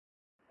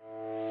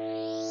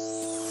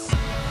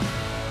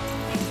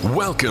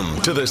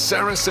Welcome to the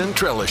Sarah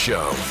Centrella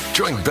Show.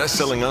 Join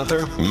best-selling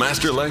author,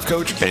 master life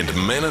coach, and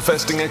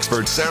manifesting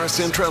expert Sarah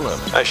Centrella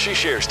as she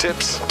shares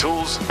tips,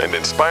 tools, and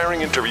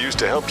inspiring interviews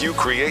to help you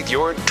create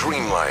your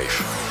dream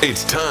life.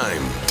 It's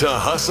time to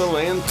hustle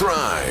and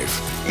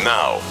thrive.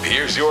 Now,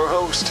 here's your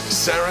host,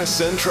 Sarah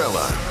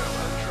Centrella.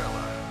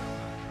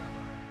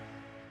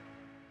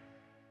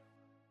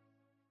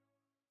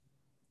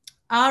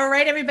 All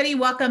right, everybody,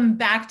 welcome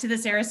back to the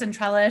Sarah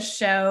Centrella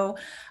Show.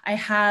 I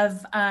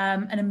have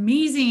an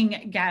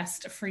amazing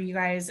guest for you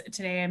guys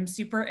today. I'm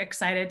super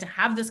excited to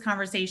have this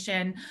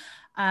conversation.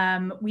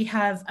 We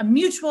have a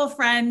mutual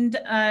friend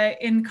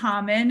in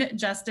common,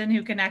 Justin,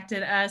 who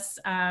connected us,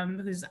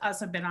 who's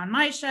also been on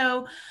my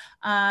show.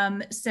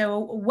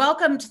 So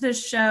welcome to the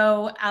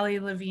show,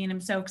 Levine.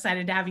 I'm so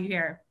excited to have you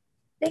here.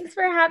 Thanks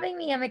for having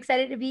me. I'm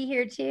excited to be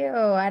here too.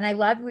 And I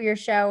love your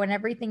show and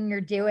everything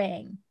you're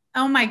doing.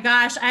 Oh my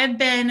gosh, I've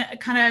been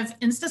kind of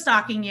Insta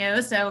stalking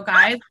you. So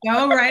guys,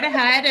 go right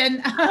ahead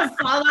and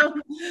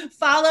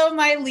follow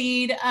my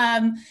lead.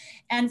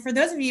 And for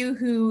those of you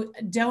who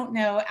don't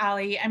know,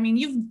 Allie, I mean,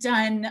 you've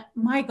done,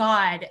 my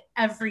God,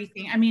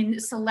 everything. I mean,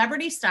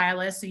 celebrity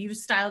stylist. So you've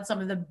styled some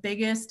of the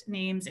biggest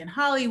names in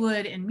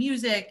Hollywood, in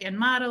music, and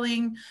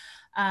modeling.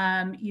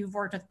 You've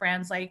worked with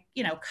brands like,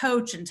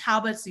 Coach and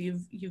Talbot. So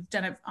you've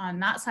done it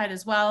on that side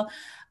as well.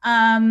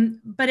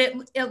 But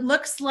it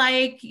looks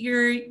like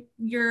you're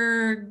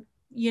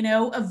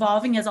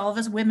evolving as all of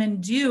us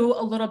women do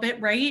a little bit,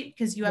 right?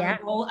 Because you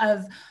have a role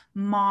of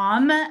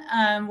mom,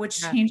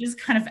 which changes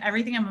kind of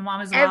everything. I'm a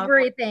mom as well.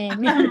 Everything.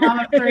 I'm a mom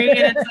of three,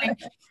 and it's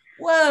like,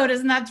 whoa,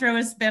 doesn't that throw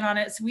a spin on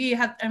it? So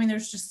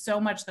there's just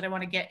so much that I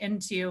want to get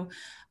into.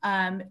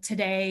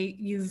 Today,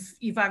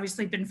 you've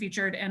obviously been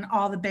featured in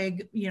all the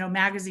big,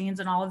 magazines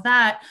and all of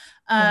that.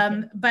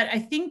 But I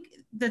think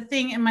the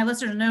thing, and my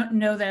listeners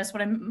know this,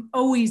 what I'm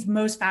always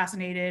most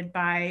fascinated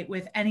by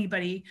with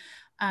anybody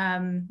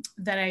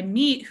that I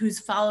meet who's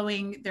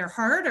following their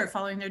heart or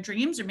following their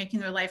dreams or making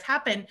their life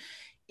happen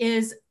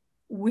is,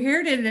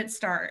 where did it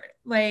start?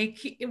 Like,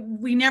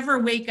 we never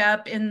wake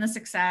up in the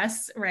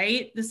success,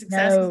 right? The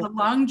success is a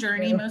long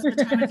journey. Most of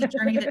the time it's a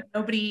journey that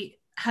nobody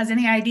has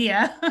any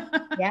idea.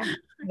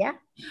 Yeah.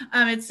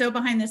 It's so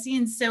behind the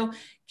scenes. So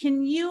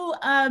can you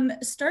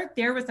start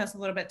there with us a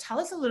little bit? Tell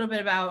us a little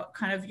bit about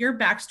kind of your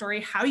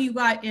backstory, how you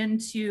got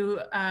into,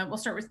 we'll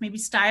start with maybe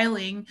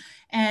styling,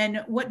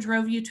 and what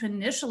drove you to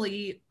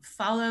initially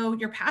follow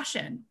your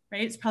passion,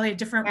 right? It's probably a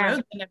different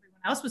road than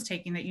everyone else was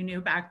taking that you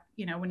knew back,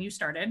 when you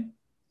started.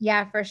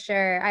 Yeah, for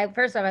sure.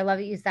 First off, I love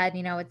that you said,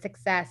 it's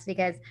success,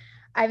 because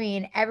I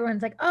mean,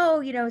 everyone's like,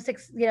 oh,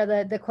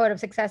 the quote of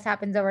success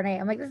happens overnight.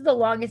 I'm like, this is the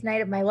longest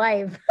night of my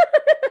life.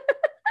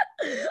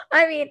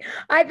 I mean,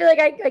 I feel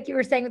like you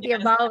were saying with the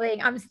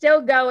evolving, I'm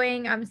still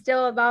going, I'm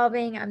still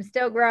evolving, I'm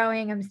still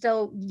growing, I'm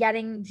still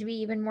getting to be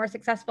even more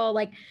successful.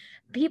 Like,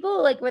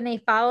 people, like, when they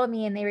follow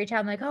me and they reach out,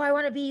 I'm like, oh, I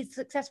want to be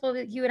successful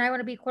with you, and I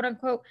want to be quote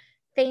unquote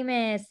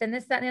famous and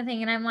this, that, and the other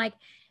thing. And I'm like,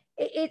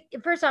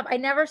 first off, I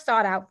never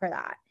sought out for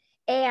that.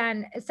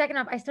 And second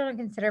off, I still don't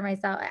consider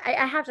myself,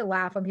 I have to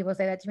laugh when people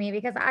say that to me,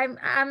 because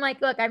I'm like,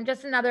 look, I'm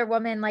just another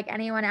woman like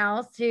anyone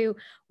else who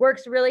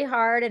works really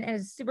hard and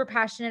is super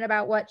passionate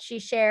about what she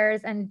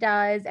shares and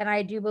does. And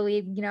I do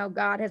believe,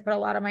 God has put a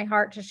lot of my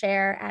heart to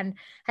share and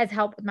has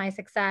helped with my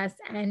success.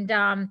 And,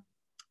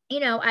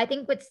 I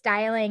think with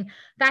styling,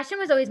 fashion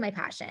was always my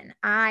passion.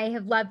 I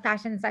have loved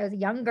fashion since I was a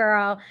young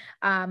girl.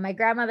 My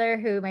grandmother,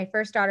 who my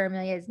first daughter,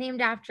 Amelia, is named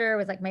after,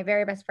 was like my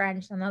very best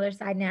friend. She's on the other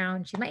side now,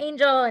 and she's my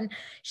angel. And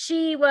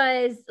she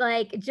was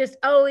like just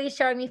always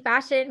showing me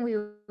fashion. We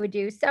would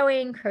do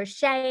sewing,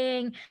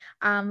 crocheting,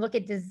 look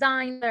at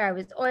design. I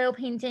was oil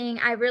painting.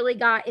 I really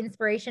got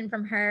inspiration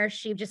from her.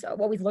 She just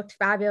always looked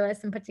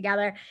fabulous and put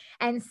together.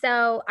 And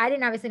so I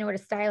didn't obviously know what a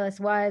stylist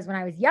was when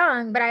I was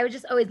young, but I would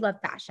just always love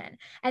fashion.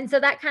 And so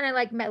that kind of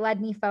like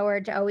led me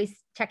forward to always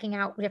checking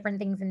out different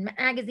things in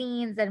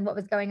magazines and what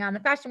was going on in the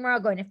fashion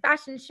world, going to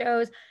fashion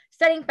shows,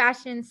 studying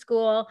fashion in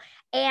school.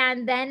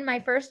 And then my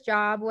first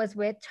job was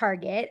with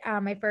Target,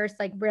 my first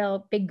like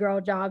real big girl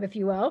job, if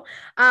you will.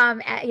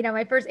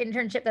 My first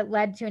internship that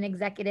led to an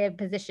executive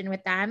position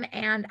with them.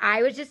 And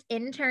I was just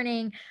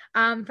interning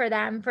for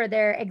them for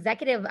their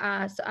executive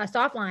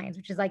soft lines,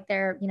 which is like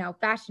their,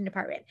 fashion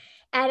department.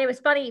 And it was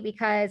funny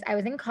because I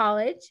was in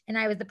college and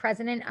I was the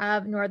president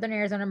of Northern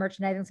Arizona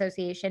Merchandising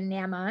Association,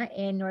 NAMA,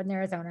 in Northern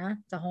Arizona.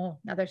 It's a whole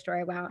other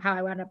story about how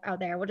I wound up out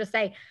there. We'll just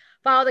say,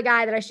 follow the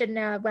guy that I shouldn't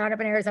have wound up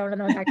in Arizona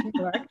and then went back to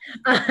New York.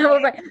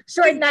 But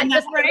shorten that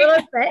just a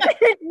little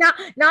bit.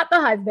 not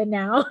the husband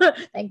now,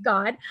 thank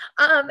God.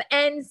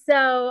 And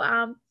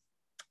so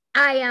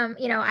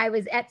I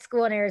was at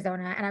school in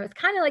Arizona and I was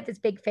kind of like this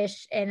big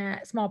fish in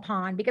a small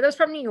pond because I was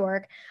from New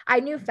York. I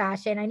knew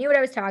fashion. I knew what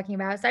I was talking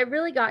about. So I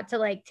really got to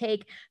like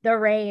take the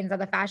reins of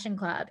the fashion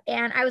club.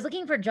 And I was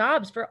looking for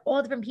jobs for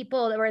all different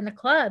people that were in the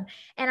club.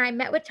 And I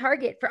met with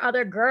Target for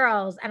other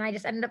girls. And I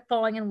just ended up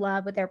falling in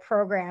love with their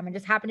program and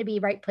just happened to be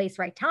right place,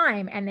 right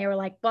time. And they were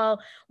like,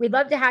 well, we'd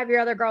love to have your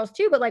other girls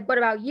too, but like, what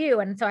about you?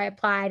 And so I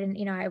applied and,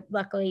 I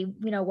luckily,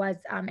 was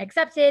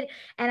accepted,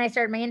 and I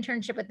started my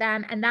internship with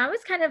them. And that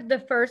was kind of the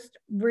first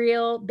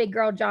real big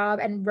girl job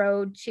and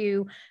road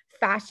to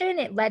fashion.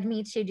 It led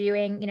me to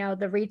doing,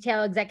 the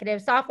retail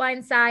executive soft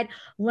line side,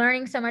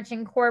 learning so much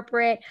in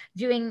corporate,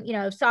 doing,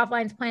 soft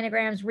lines,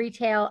 planograms,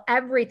 retail,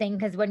 everything.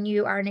 Because when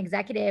you are an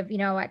executive,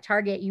 at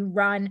Target, you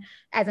run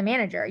as a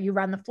manager, you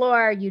run the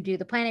floor, you do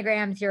the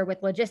planograms, you're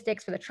with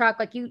logistics for the truck,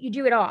 like you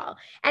do it all.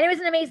 And it was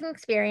an amazing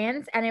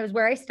experience. And it was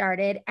where I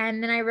started.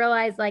 And then I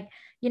realized, like,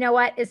 you know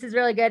what, this is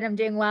really good. I'm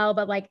doing well,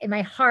 but like in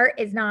my heart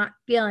is not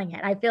feeling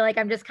it. I feel like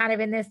I'm just kind of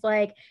in this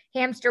like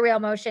hamster wheel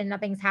motion.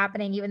 Nothing's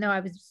happening, even though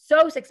I was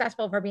so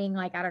successful for being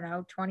like, I don't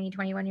know, 20,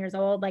 21 years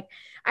old. Like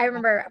I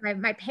remember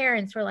my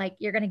parents were like,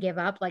 you're going to give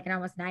up like an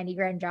almost 90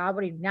 grand job.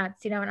 What are you,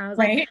 nuts? And I was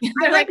like,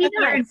 I might be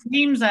nuts.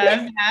 Dreams of,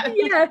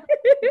 yeah.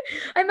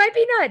 I might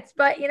be nuts,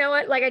 but you know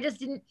what? Like I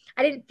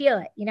didn't feel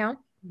it,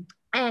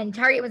 And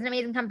Target was an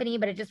amazing company,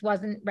 but it just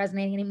wasn't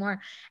resonating anymore.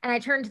 And I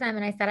turned to them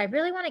and I said, I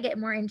really want to get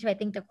more into, I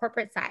think, the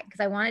corporate side, because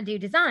I want to do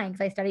design,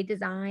 because I studied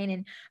design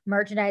and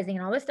merchandising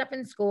and all this stuff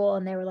in school.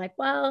 And they were like,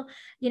 well,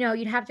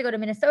 you'd have to go to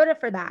Minnesota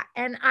for that.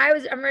 And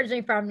I'm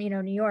originally from,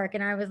 New York.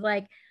 And I was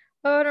like,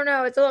 oh, I don't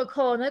know, it's a little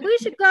cold. And like, we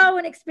should go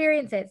and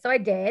experience it. So I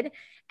did.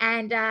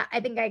 And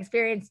I think I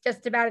experienced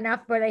just about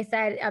enough where they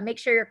said, make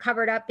sure you're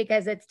covered up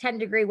because it's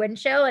 10-degree wind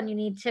chill and you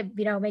need to,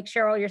 make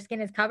sure all your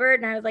skin is covered.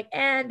 And I was like,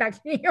 and back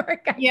to New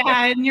York.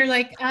 Yeah. And you're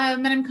like,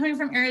 and I'm coming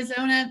from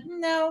Arizona.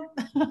 No.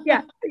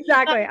 Yeah,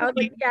 exactly. I was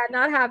like, yeah,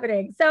 not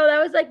happening. So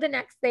that was like the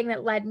next thing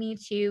that led me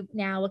to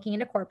now looking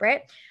into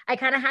corporate. I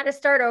kind of had to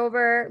start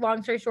over,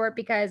 long story short,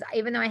 because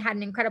even though I had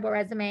an incredible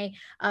resume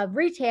of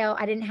retail,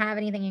 I didn't have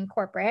anything in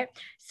corporate.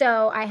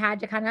 So I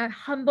had to kind of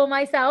humble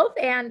myself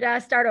and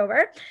start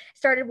over.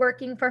 Started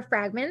working for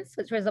Fragments,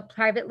 which was a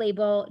private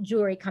label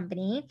jewelry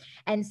company.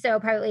 And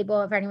so private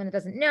label, for anyone that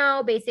doesn't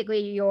know,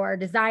 basically you're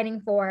designing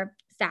for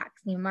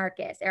Saks, Neiman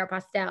Marcus,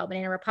 Aeropostale,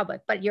 Banana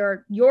Republic, but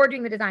you're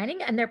doing the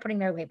designing and they're putting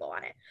their label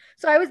on it.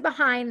 So I was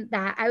behind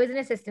that. I was an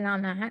assistant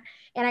on that,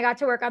 and I got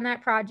to work on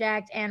that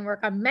project and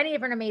work on many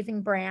different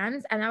amazing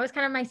brands. And that was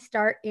kind of my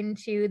start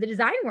into the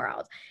design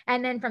world.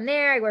 And then from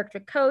there, I worked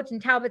with Coach and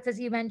Talbots, as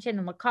you mentioned,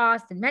 and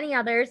Lacoste and many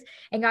others,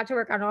 and got to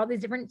work on all these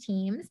different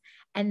teams.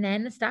 And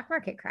then the stock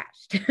market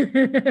crashed.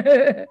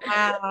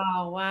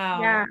 Wow.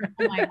 Yeah.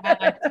 Oh my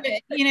God.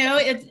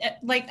 It's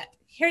like,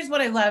 here's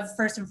what I love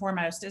first and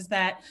foremost is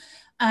that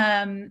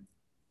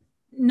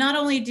not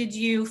only did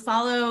you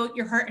follow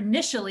your heart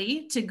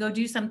initially to go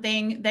do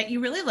something that you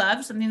really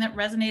loved, something that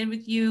resonated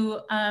with you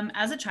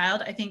as a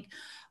child. I think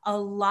a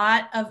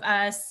lot of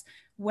us,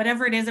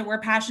 whatever it is that we're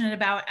passionate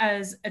about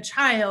as a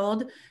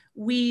child,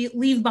 we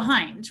leave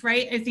behind,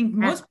 right? I think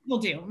most people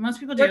do.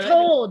 We're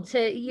told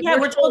to,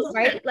 we're told,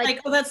 right?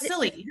 Like, oh, that's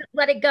silly.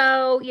 Let it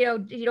go. You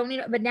don't need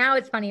it. But now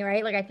it's funny,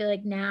 right? Like, I feel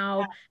like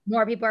now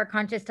more people are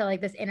conscious to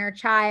like this inner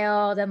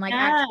child and like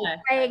actually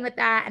playing with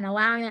that and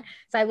allowing it.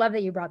 So I love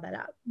that you brought that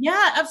up.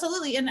 Yeah,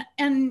 absolutely. And,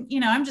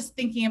 I'm just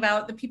thinking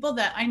about the people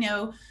that I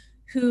know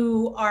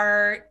who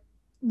are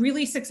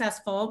really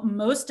successful.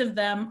 Most of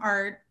them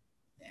are,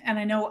 and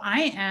I know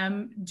I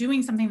am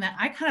doing something that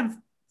I kind of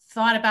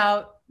thought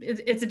about.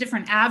 It's a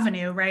different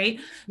avenue, right?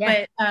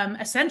 Yeah.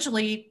 But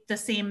essentially the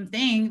same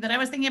thing that I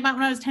was thinking about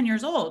when I was 10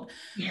 years old.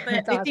 Yeah,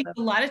 but I think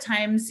a lot of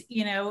times,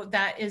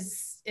 that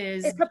is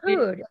it's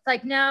poo-pooed. It's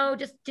like, no,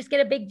 just get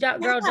a big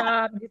girl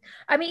job.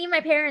 I mean, even my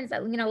parents,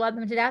 love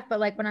them to death. But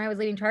like when I was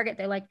leaving Target,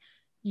 they're like,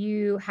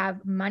 you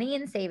have money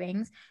in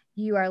savings.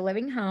 You are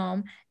living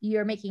home.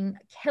 You're making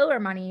killer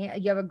money.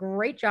 You have a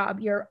great job.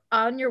 You're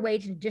on your way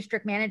to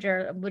district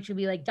manager, which would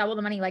be like double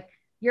the money. Like,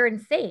 you're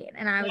insane.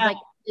 And I was like,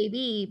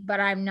 maybe, but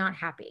I'm not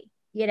happy,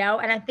 and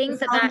I think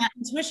that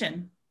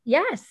intuition.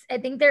 Yes, I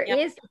think there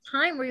is a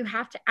time where you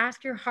have to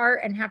ask your heart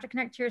and have to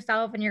connect to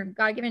yourself and your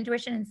God-given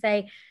intuition and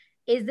say,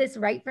 is this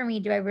right for me?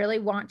 Do I really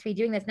want to be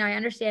doing this? Now I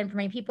understand for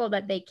many people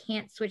that they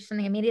can't switch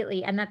something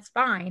immediately, and that's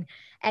fine.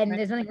 And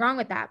there's nothing wrong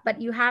with that, but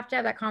you have to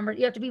have that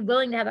you have to be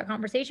willing to have that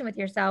conversation with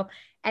yourself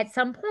at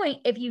some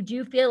point. If you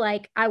do feel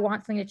like I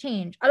want something to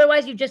change,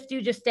 otherwise you just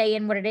stay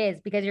in what it is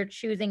because you're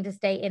choosing to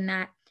stay in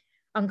that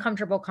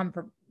uncomfortable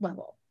comfort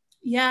level.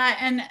 Yeah.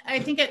 And I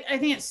think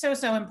it's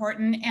so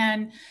important.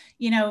 And,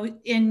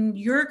 in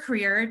your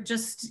career,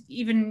 just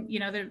even,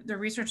 the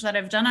research that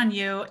I've done on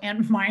you,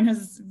 and mine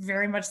is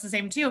very much the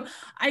same too.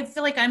 I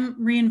feel like I'm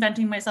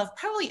reinventing myself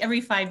probably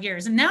every 5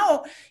 years. And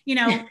now,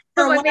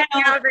 for a Someone make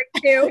me Maverick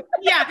too.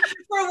 Yeah,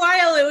 for a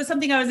while it was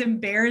something I was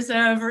embarrassed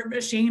of or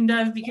ashamed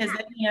of because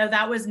you know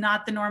that was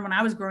not the norm when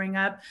I was growing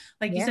up.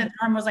 Like you said, the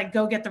norm was like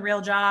go get the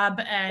real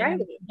job and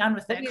be done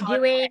with what it. What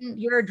are you doing?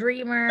 You're a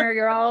dreamer.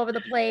 You're all over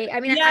the place. I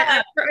mean,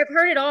 I've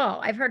heard it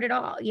all. I've heard it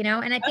all, you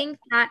know, and I think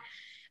that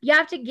you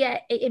have to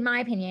get, in my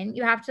opinion,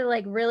 you have to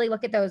like really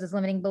look at those as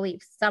limiting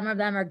beliefs. Some of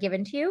them are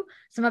given to you,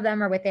 some of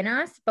them are within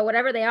us, but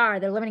whatever they are,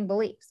 they're limiting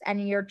beliefs.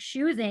 And you're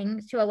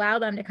choosing to allow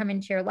them to come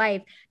into your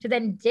life to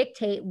then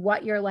dictate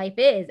what your life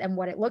is and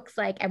what it looks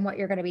like and what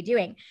you're going to be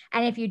doing.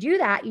 And if you do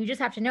that, you just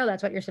have to know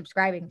that's what you're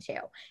subscribing to.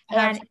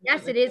 And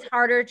yes, it is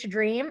harder to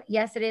dream.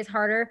 Yes, it is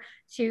harder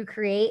to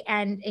create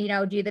and, you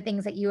know, do the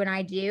things that you and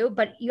I do,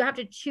 but you have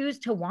to choose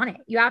to want it.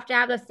 You have to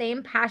have the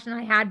same passion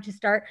I had to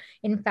start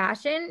in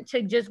fashion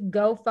to just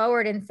go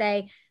forward and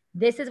say,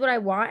 this is what I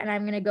want. And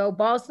I'm going to go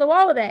balls to the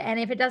wall with it. And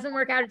if it doesn't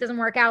work out, it doesn't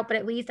work out. But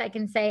at least I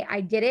can say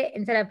I did it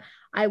instead of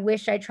I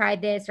wish I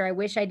tried this or I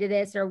wish I did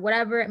this or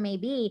whatever it may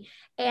be.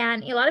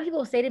 And a lot of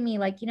people say to me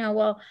like, you know,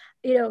 well,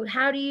 you know,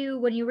 how do you,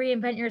 when you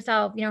reinvent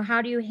yourself, you know,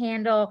 how do you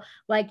handle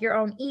like your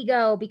own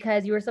ego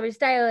because you were somebody's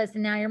stylist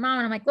and now you're mom?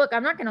 And I'm like, look,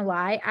 I'm not going to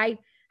lie. I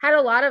had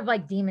a lot of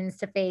like demons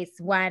to face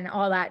when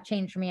all that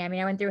changed for me. I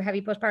mean, I went through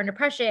heavy postpartum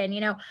depression,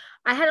 you know,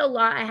 I had a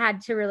lot I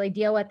had to really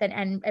deal with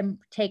and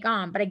take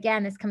on. But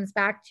again, this comes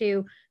back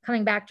to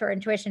coming back to our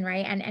intuition,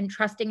 right? And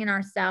trusting in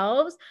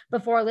ourselves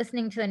before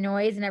listening to the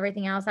noise and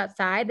everything else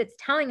outside that's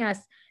telling us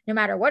no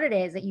matter what it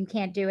is that you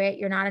can't do it,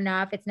 you're not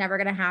enough, it's never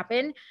going to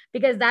happen,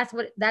 because that's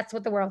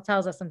what the world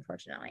tells us,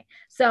 unfortunately.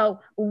 So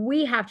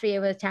we have to be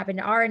able to tap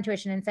into our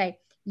intuition and say,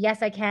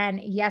 yes, I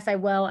can. Yes, I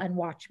will. And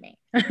watch me.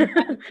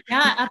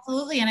 Yeah,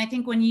 absolutely. And I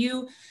think when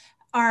you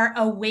are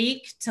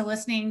awake to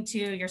listening to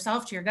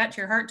yourself, to your gut,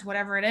 to your heart, to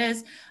whatever it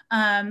is,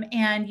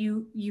 and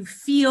you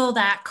feel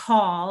that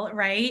call,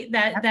 right?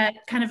 That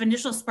kind of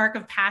initial spark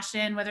of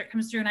passion, whether it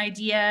comes through an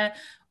idea,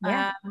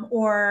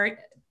 or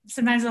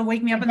sometimes it'll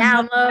wake me up in the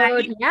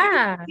download.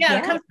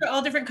 It comes through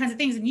all different kinds of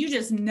things, and you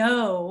just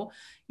know,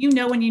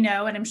 when you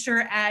know, and I'm sure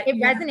it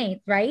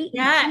resonates, right?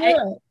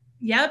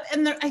 Yep.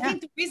 And I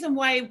think the reason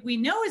why we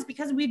know is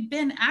because we've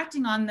been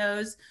acting on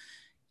those,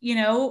 you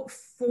know,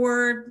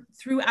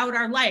 throughout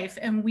our life.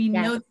 And we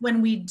know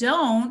when we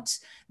don't,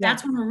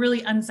 that's when we're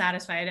really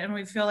unsatisfied and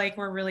we feel like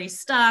we're really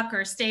stuck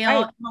or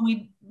stale.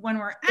 Right. When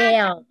we're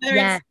acting, whether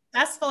it's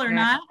successful or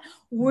not,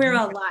 we're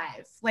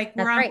alive. Like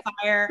we're on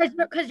fire.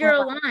 Because you're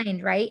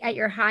aligned, right? At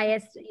your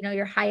highest, you know,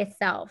 your highest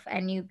self,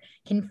 and you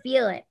can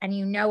feel it and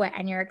you know it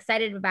and you're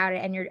excited about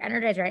it and you're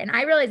energized, right? And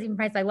I realize even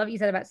myself, I love what you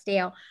said about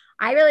stale.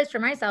 I realized for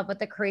myself with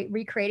the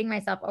recreating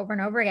myself over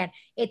and over again,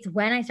 it's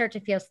when I start to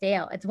feel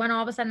stale. It's when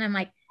all of a sudden I'm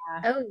like,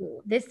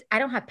 oh, I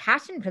don't have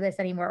passion for this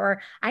anymore,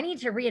 or I need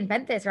to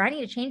reinvent this, or I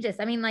need to change this.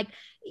 I mean, like,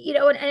 you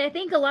know, and I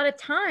think a lot of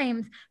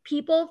times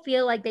people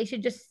feel like they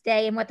should just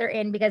stay in what they're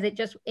in because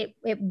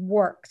it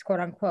works,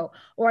 quote unquote,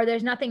 or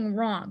there's nothing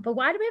wrong. But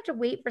why do we have to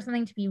wait for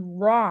something to be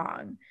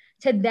wrong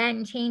to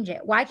then change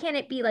it? Why can't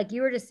it be like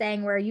you were just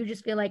saying, where you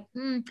just feel like,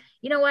 you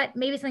know what,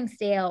 maybe something's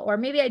stale, or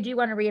maybe I do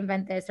want to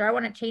reinvent this, or I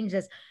want to change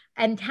this,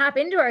 and tap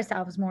into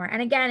ourselves more.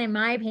 And again, in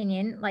my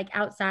opinion, like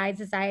outside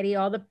society,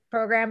 all the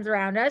programs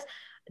around us,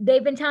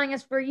 they've been telling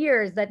us for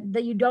years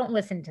that you don't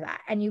listen to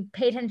that, and you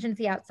pay attention to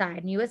the outside,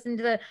 and you listen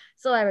to the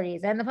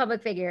celebrities and the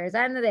public figures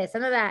and the this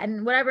and the that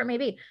and whatever it may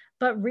be.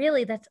 But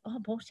really, that's all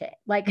bullshit.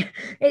 Like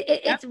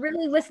it's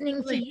really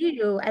listening to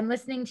you and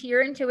listening to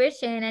your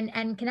intuition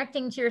and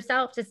connecting to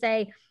yourself to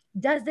say,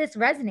 does this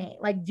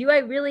resonate? Like, do I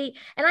really?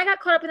 And I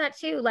got caught up in that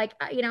too. Like,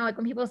 you know, like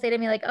when people say to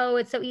me like, oh,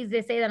 it's so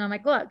easy to say that. I'm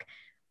like, look,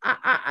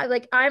 I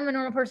like, I'm a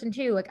normal person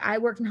too. Like I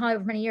worked in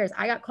Hollywood for many years.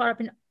 I got caught up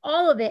in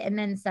all of it and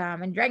then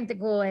some, and drank the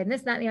Kool-Aid and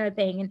this, that, and the other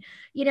thing. And,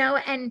 you know,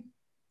 and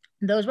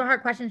those were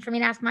hard questions for me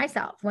to ask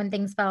myself when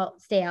things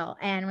felt stale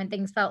and when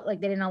things felt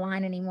like they didn't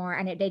align anymore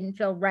and it didn't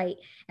feel right.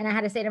 And I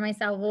had to say to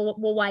myself, well,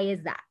 why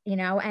is that? You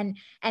know, and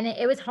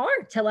it was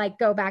hard to like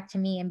go back to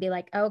me and be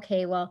like,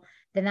 okay, well,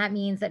 then that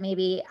means that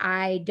maybe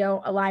I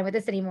don't align with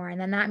this anymore. And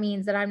then that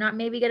means that I'm not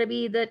maybe going to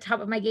be the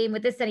top of my game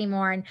with this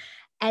anymore.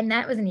 And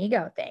that was an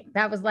ego thing.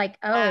 That was like,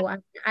 oh,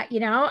 you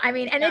know, I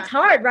mean, and it's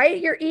hard,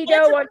 right? Your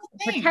ego wants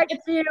to protect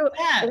you. It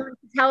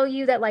wants to tell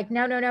you that like,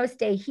 no,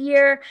 stay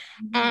here.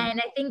 Mm-hmm. And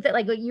I think that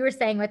like what you were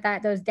saying with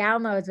that, those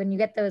downloads, when you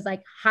get those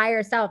like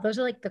higher self, those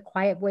are like the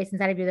quiet voice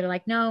inside of you that are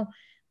like, no,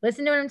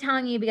 listen to what I'm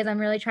telling you because I'm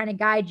really trying to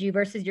guide you,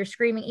 versus your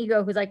screaming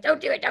ego who's like, don't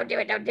do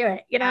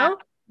it, you know?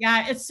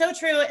 Yeah, it's so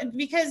true,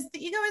 because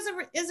the ego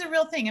is a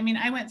real thing. I mean,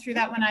 I went through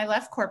that when I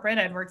left corporate.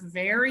 I'd worked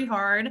very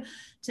hard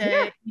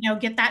to, you know,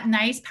 get that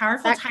nice,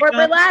 powerful title.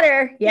 Corporate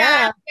ladder.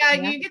 Yeah.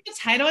 You get the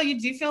title, you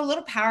do feel a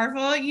little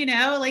powerful, you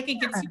know, like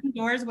it gets you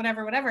indoors,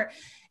 whatever.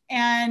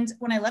 And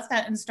when I left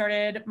that and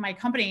started my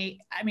company,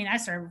 I mean, I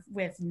started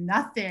with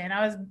nothing.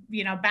 I was,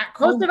 back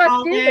cold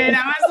calling.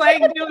 I was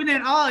like doing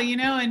it all,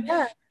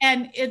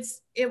 and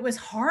it was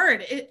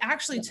hard. It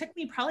actually took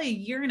me probably a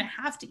year and a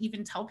half to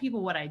even tell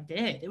people what I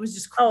did. It was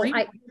just crazy.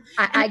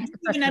 I didn't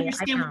even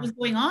understand what was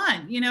going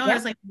on. I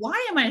was like,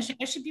 why am I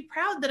should be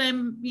proud that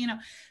I'm,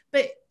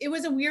 but it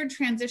was a weird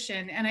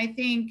transition. And I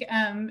think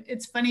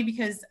it's funny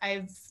because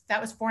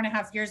that was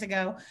 4.5 years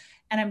ago.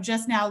 And I'm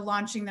just now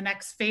launching the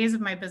next phase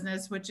of my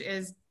business, which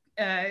is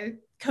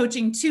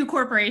coaching 2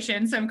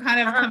 corporations. So I'm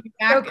kind of coming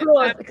back. So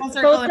cool. Full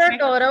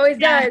circle. It always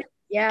does.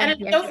 Yeah. And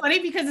it's so funny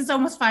because it's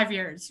almost 5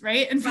 years,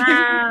 right? And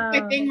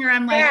my thing where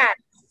I'm like,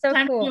 so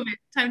time cool. to move it,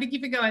 time to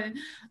keep it going.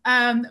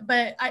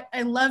 But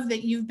I love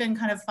that you've been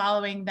kind of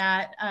following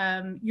that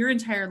your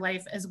entire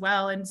life as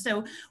well. And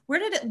so where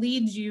did it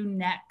lead you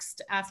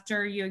next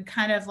after you had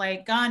kind of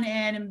like gone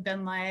in and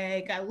been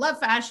like, I love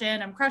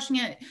fashion, I'm crushing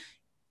it.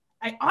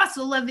 I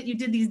also love that you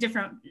did these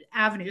different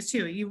avenues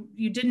too.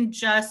 You didn't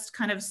just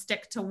kind of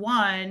stick to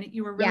one.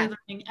 You were really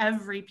learning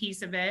every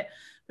piece of it,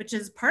 which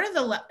is part of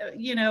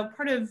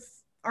part of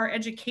our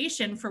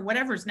education for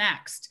whatever's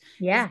next.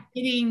 Yeah.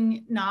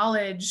 Getting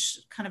knowledge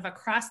kind of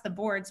across the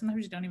board.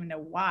 Sometimes you don't even know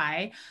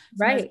why.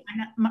 Sometimes it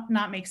might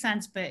not make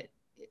sense, but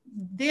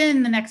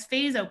then the next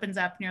phase opens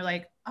up and you're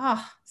like,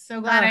 oh,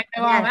 so glad I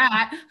know all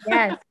that.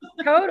 Yes,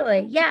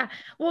 totally. Yeah.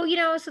 Well,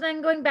 so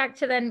then going back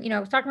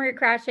to stock market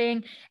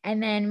crashing,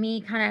 and then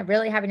me kind of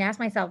really having to ask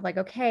myself like,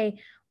 okay,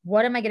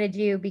 what am I going to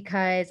do?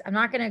 Because I'm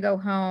not going to go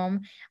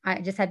home.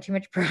 I just had too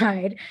much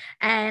pride.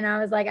 And I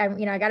was like,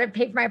 I got to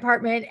pay for my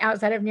apartment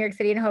outside of New York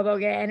City in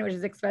Hoboken, which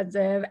is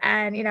expensive,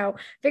 and,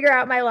 figure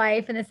out my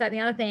life and this, that, and the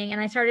other thing. And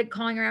I started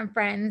calling around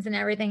friends and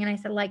everything. And I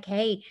said like,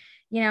 hey,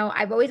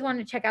 I've always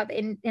wanted to check out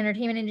the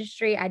entertainment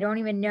industry. I don't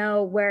even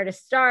know where to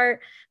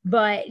start,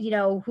 but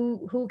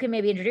who can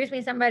maybe introduce me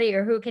to somebody,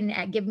 or who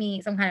can give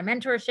me some kind of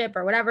mentorship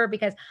or whatever,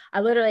 because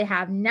I literally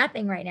have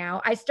nothing right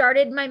now. I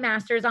started my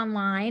master's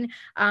online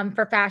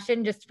for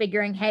fashion, just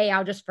figuring, hey,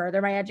 I'll just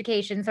further my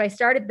education. So I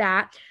started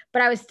that,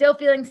 but I was still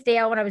feeling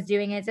stale when I was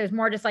doing it. So it was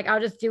more just like, I'll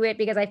just do it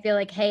because I feel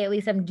like, hey, at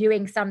least I'm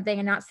doing something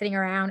and not sitting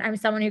around. I'm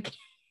someone who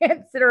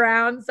can't sit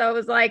around. So it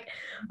was like,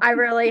 I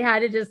really had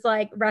to just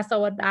like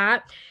wrestle with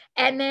that.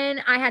 And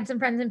then I had some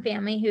friends and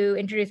family who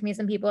introduced me to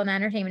some people in the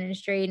entertainment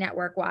industry,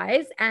 network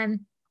wise.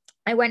 And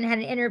I went and had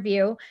an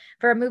interview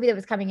for a movie that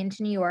was coming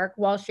into New York,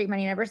 Wall Street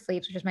Money Never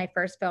Sleeps, which was my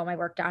first film I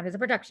worked on as a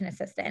production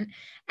assistant.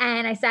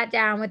 And I sat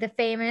down with the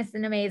famous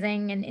and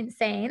amazing and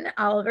insane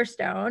Oliver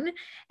Stone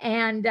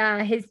and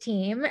his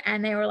team.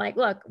 And they were like,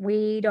 look,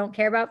 we don't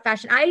care about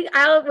fashion.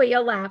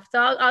 You'll laugh. So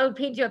I'll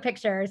paint you a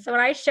picture. So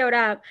when I showed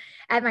up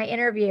at my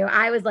interview,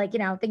 I was like,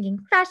 thinking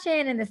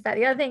fashion and this, that,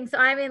 the other thing. So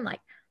I'm in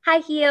like high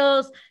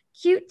heels,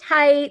 cute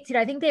tights,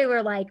 I think they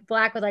were like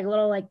black with like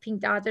little like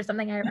pink dots or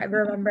something. I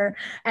remember.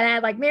 And I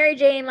had like Mary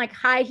Jane, like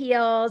high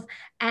heels.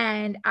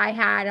 And I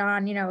had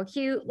on, a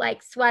cute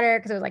like sweater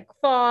because it was like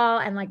fall,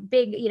 and like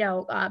big,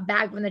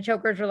 bag when the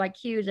chokers were like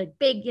huge, like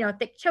big,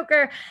 thick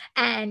choker.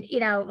 And,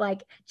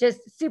 like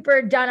just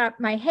super done up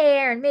my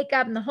hair and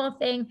makeup and the whole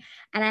thing.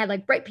 And I had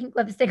like bright pink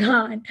lipstick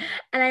on.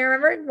 And I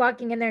remember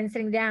walking in there and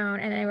sitting down,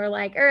 and they were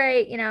like, all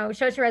right,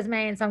 show us your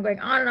resume. And so I'm going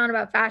on and on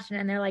about fashion.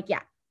 And they're like, yeah,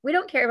 we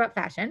don't care about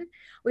fashion.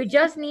 We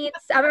just need,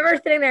 I remember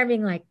sitting there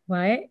being like, what,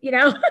 Right?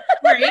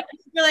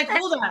 You're like,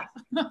 hold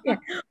up. Yeah.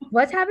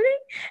 What's happening?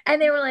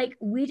 And they were like,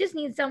 we just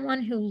need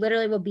someone who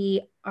literally will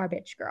be our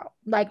bitch girl.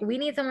 Like, we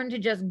need someone to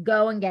just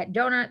go and get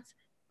donuts,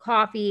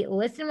 coffee,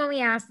 listen when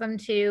we ask them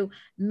to,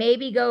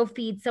 maybe go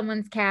feed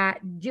someone's cat,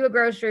 do a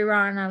grocery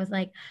run. And I was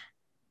like,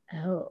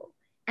 oh.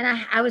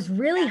 And I was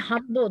really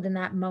humbled in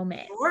that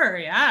moment. Sure,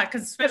 yeah.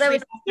 Because especially I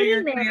was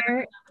sitting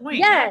there.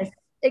 Yes,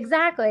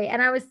 exactly.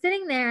 And I was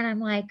sitting there and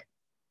I'm like,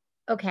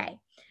 okay,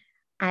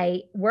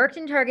 I worked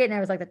in Target and I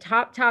was like the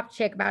top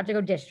chick about to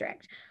go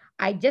district.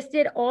 I just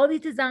did all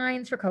these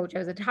designs for Coach. I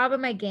was at the top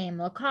of my game.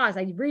 Lacoste,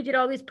 I redid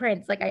all these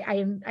prints. Like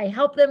I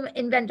helped them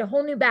invent a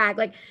whole new bag.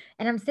 Like,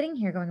 and I'm sitting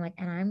here going like,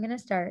 and I'm going to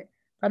start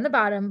from the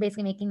bottom,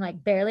 basically making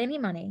like barely any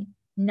money,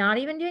 not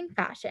even doing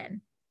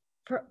fashion.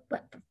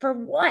 For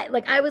what?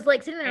 Like, I was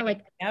like sitting there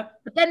like, yep.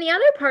 But then the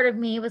other part of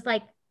me was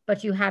like,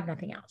 but you have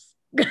nothing else.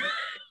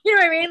 You know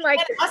what I mean? Like,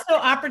 and also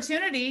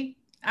opportunity.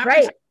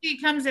 Right.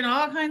 Comes in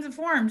all kinds of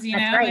forms,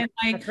 That's right. And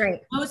like That's right.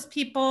 most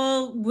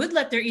people would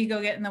let their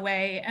ego get in the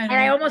way. And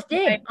I almost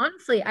did.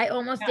 Honestly, I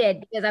almost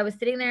did, because I was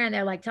sitting there and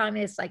they're like telling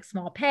me it's like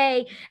small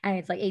pay and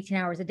it's like 18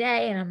 hours a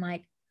day. And I'm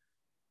like,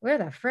 where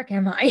the frick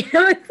am I?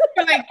 You're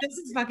like, this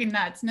is fucking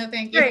nuts. No,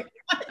 thank you. Right.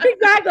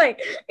 Exactly.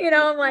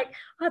 I'm like,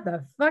 what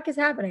the fuck is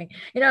happening?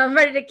 I'm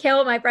ready to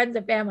kill my friends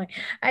and family.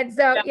 And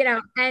so,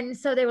 and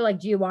so they were like,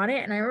 do you want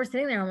it? And I remember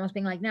sitting there almost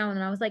being like, no.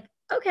 And I was like,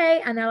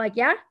 okay. And they're like,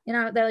 yeah,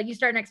 they're like, you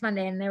start next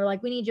Monday. And they were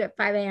like, we need you at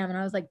 5 a.m. And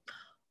I was like,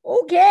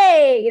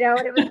 okay.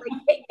 And it was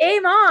like,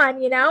 game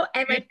on,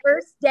 and my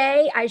first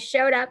day I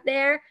showed up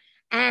there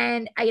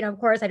And I, of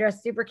course I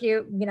dressed super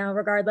cute,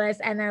 regardless.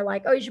 And they're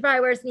like, oh, you should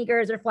probably wear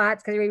sneakers or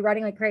flats because you're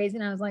running like crazy.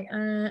 And I was like,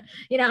 and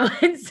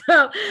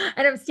so,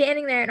 and I'm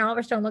standing there and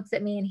Oliver Stone looks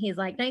at me and he's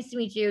like, nice to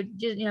meet you.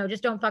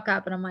 Just don't fuck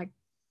up. And I'm like,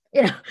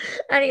 you know,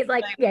 and he's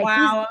like, yeah,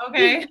 wow,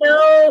 okay.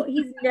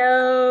 He's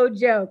no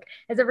joke.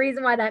 There's a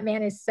reason why that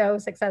man is so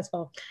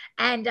successful.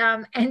 And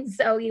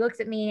so he looks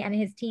at me and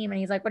his team and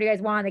he's like, what do you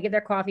guys want? They give their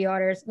coffee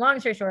orders. Long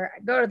story short, I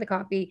go to the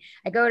coffee,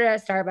 I go to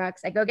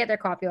Starbucks, I go get their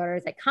coffee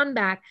orders, I come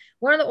back.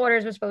 One of the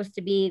orders was supposed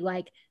to be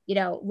like,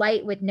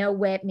 light with no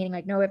whip, meaning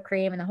like no whipped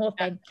cream and the whole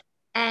thing.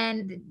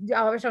 And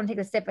Oliver Stone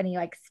takes a sip and he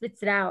like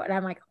spits it out. And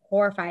I'm like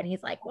horrified. And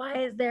he's like,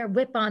 why is there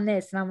whip on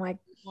this? And I'm like,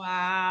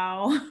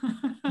 wow.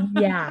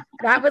 yeah,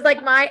 that was like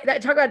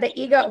talk about the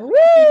ego. Woo!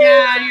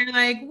 Yeah, you're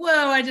like,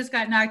 whoa, I just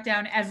got knocked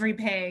down every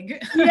peg.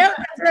 Yep,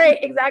 that's right,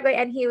 exactly.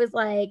 And he was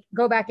like,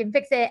 go back and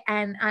fix it.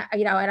 And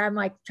and I'm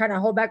like trying to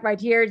hold back my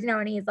tears,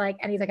 and he's like,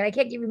 I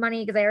can't give you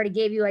money because I already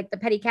gave you like the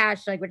petty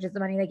cash, like which is the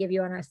money they give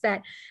you on a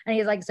set. And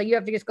he's like, so you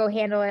have to just go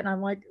handle it. And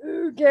I'm like,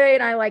 okay.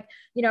 And I like,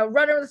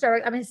 run over to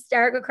Starbucks. I'm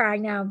hysterical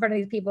crying now in front of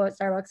these people at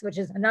Starbucks, which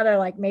is another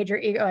like major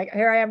ego. Like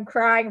here I am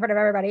crying in front of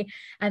everybody.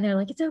 And they're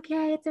like, it's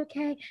okay.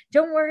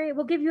 Don't worry.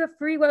 We'll give you a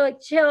free,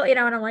 like chill, and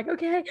I'm like,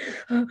 okay.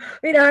 I'm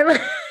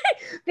like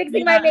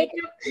fixing my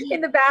makeup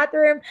in the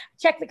bathroom,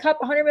 check the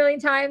cup 100 million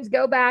times,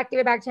 go back, give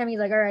it back to him. He's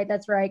like, all right,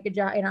 that's right. Good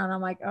job. And I'm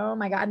like, oh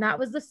my God. And that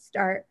was the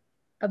start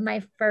of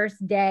my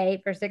first day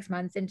for 6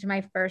 months into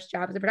my first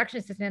job as a production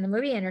assistant in the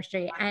movie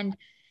industry. And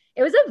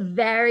it was a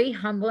very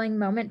humbling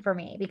moment for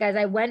me because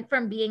I went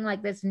from being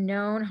like this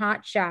known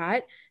hot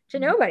shot to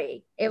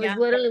nobody. It was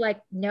literally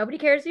like, nobody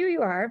cares who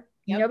you are.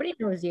 Yep. Nobody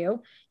knows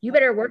you. You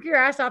better work your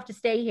ass off to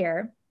stay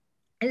here.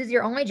 This is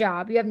your only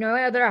job. You have no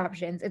other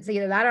options. It's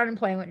either that or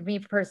unemployment. For me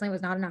personally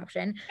was not an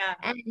option. Yeah.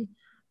 And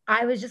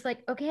I was just like,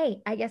 okay,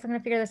 I guess I'm going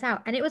to figure this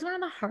out. And it was one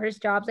of the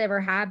hardest jobs I ever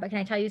had. But can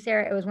I tell you,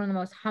 Sarah, it was one of the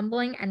most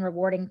humbling and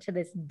rewarding to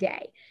this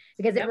day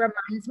because it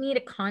reminds me to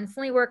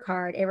constantly work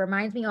hard. It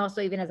reminds me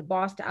also, even as a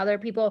boss to other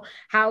people,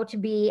 how to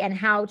be and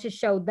how to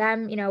show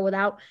them,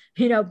 without,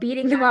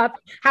 beating them up,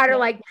 how to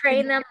like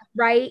train them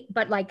right,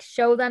 but like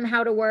show them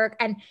how to work.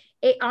 And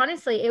it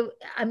honestly,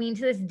 to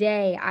this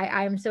day,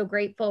 I am so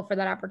grateful for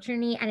that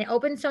opportunity, and it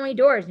opened so many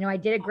doors. I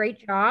did a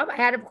great job. I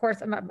had, of course,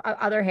 some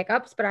other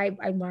hiccups, but I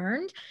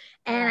learned,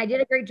 and I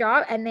did a great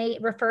job, and they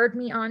referred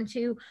me on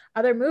to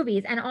other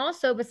movies. And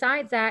also,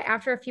 besides that,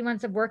 after a few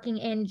months of working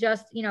in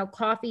just,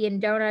 coffee and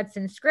donuts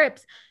and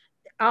scripts,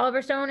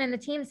 Oliver Stone and the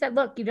team said,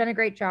 look, you've done a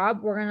great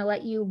job. We're going to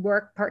let you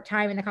work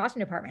part-time in the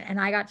costume department.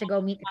 And I got to go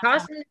meet the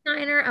costume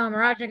designer,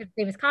 Mirage,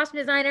 famous costume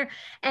designer.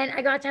 And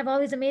I got to have all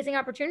these amazing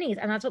opportunities.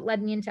 And that's what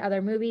led me into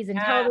other movies and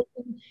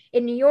television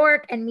in New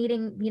York and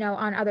meeting,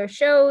 on other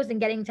shows and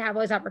getting to have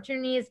those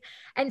opportunities.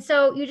 And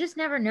so you just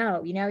never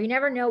know, you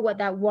never know what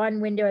that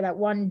one window, that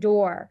one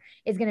door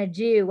is going to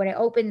do when it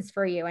opens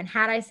for you. And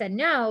had I said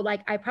no,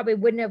 like I probably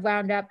wouldn't have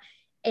wound up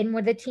in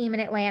with a team in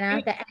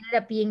Atlanta that ended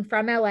up being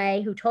from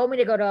LA, who told me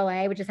to go to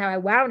LA, which is how I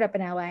wound up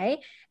in LA,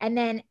 and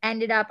then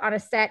ended up on a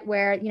set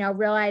where,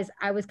 realized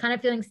I was kind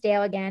of feeling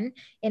stale again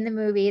in the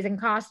movies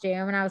and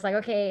costume. And I was like,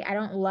 okay, I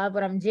don't love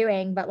what I'm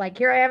doing, but like,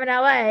 here I am in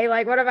LA,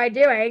 like, what am I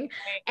doing?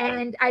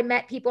 And I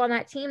met people on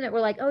that team that were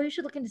like, oh, you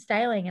should look into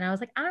styling. And I was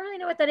like, I don't really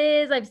know what that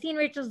is. I've seen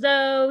Rachel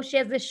Zoe. She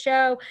has this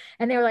show.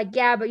 And they were like,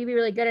 yeah, but you'd be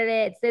really good at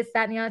it. It's this,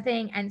 that, and the other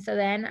thing. And so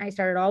then I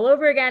started all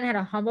over again, had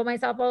to humble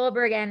myself all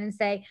over again and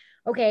say,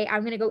 okay, I'm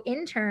going to go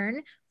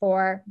intern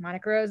for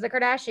Monica Rose, the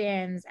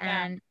Kardashians,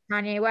 and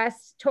Kanye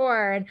West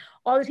tour and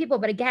all these people.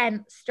 But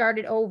again,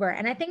 started over.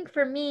 And I think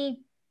for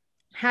me,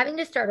 having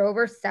to start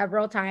over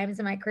several times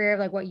in my career,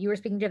 like what you were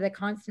speaking to, the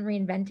constant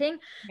reinventing,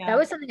 that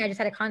was something I just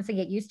had to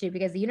constantly get used to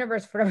because the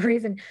universe, for whatever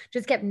reason,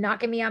 just kept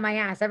knocking me on my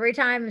ass. Every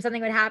time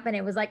something would happen,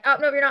 it was like, oh,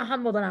 no, you're not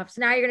humbled enough.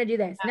 So now you're going to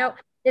do this. No,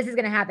 this is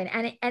going to happen.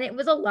 And it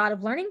was a lot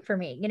of learning for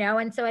me,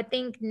 And so I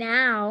think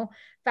now,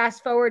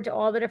 fast forward to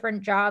all the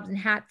different jobs and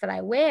hats that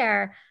I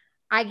wear,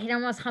 I can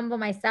almost humble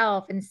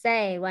myself and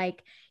say,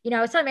 like,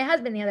 I was telling my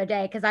husband the other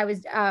day, because I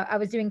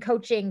was doing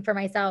coaching for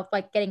myself,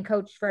 like getting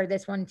coached for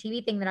this one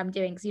TV thing that I'm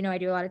doing. Because, I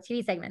do a lot of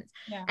TV segments.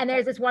 Yeah. And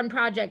there's this one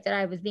project that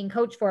I was being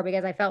coached for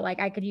because I felt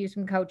like I could use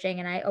some coaching.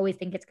 And I always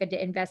think it's good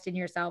to invest in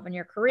yourself and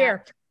your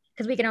career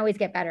because we can always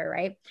get better.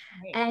 Right.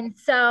 And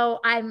so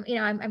I'm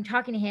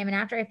talking to him. And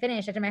after I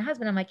finished, I told my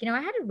husband, I'm like,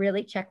 I had to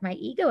really check my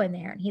ego in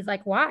there. And he's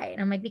like, why?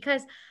 And I'm like,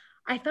 because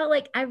I felt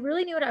like I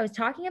really knew what I was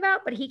talking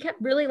about, but he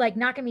kept really like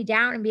knocking me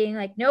down and being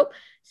like, nope,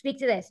 speak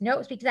to this.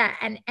 Nope, speak to that.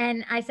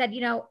 And I said,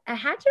 I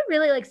had to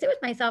really like sit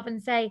with myself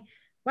and say,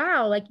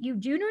 wow, like you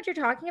do know what you're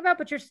talking about,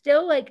 but you're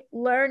still like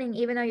learning,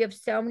 even though you have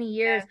so many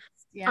years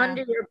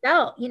under your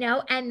belt,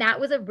 and that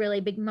was a really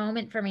big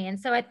moment for me. And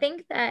so I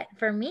think that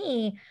for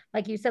me,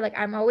 like you said, like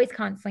I'm always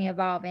constantly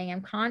evolving.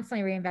 I'm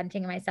constantly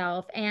reinventing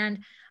myself.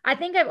 And I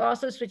think I've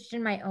also switched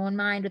in my own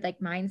mind with like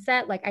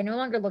mindset. Like I no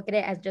longer look at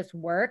it as just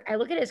work. I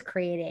look at it as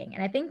creating.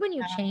 And I think when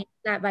you change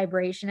that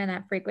vibration and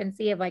that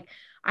frequency of like,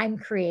 I'm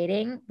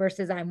creating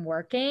versus I'm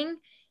working,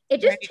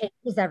 it just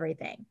changes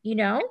everything, you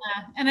know?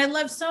 Yeah. And I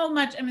love so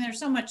much. I mean, there's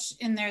so much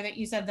in there that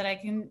you said that I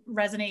can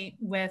resonate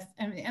with.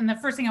 And the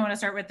first thing I want to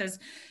start with is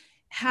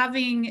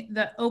having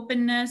the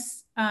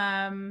openness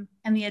and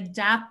the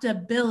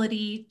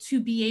adaptability to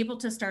be able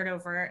to start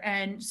over.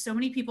 And so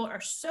many people are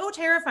so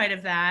terrified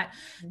of that,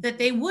 that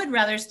they would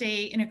rather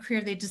stay in a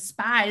career they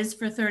despise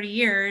for 30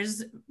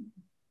 years,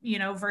 you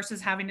know,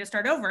 versus having to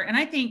start over. And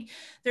I think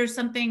there's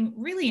something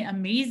really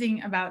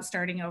amazing about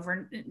starting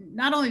over.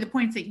 Not only the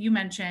points that you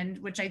mentioned,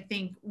 which I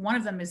think one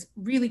of them is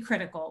really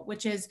critical,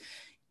 which is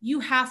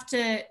you have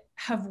to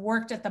have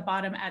worked at the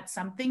bottom at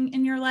something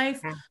in your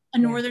life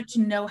in order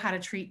to know how to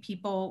treat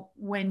people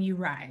when you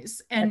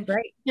rise. And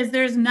because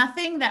there's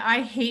nothing that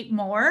I hate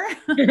more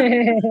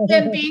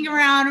than being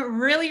around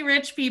really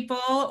rich people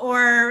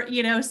or,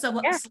 you know,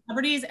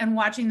 celebrities and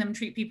watching them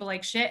treat people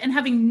like shit and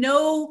having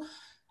no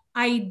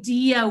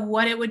idea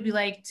what it would be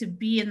like to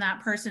be in that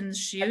person's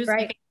shoes.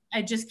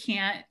 I just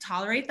can't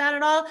tolerate that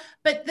at all.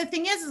 But the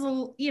thing is,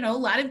 you know, a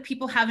lot of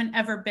people haven't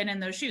ever been in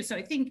those shoes. So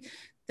I think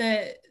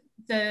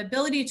the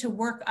ability to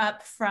work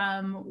up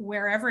from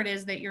wherever it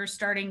is that you're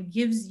starting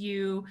gives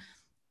you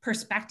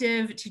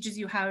perspective. It teaches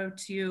you how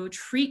to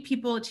treat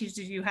people. It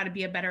teaches you how to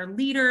be a better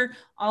leader,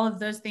 all of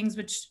those things,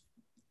 which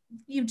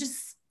you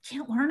just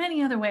can't learn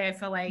any other way. I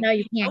feel like. No,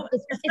 you can't.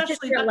 It's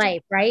just real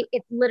life, right?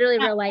 It's literally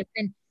real life.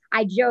 And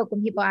I joke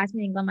when people ask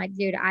me, I'm like,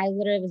 dude, I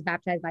literally was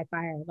baptized by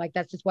fire. Like,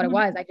 that's just what it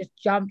was. I just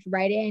jumped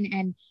right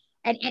in.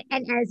 And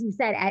as you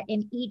said,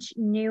 in each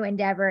new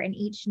endeavor and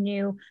each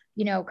new,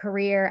 you know,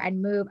 career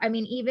and move. I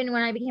mean, even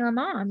when I became a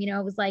mom, you know,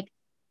 it was like,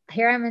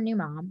 here I'm a new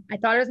mom. I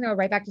thought I was going to go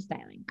right back to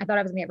styling. I thought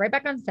I was going to get right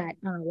back on set. I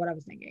don't know what I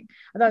was thinking.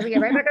 I thought I was going to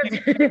get right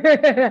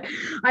back on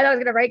I thought I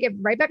was going to get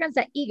right back on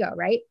set. Ego,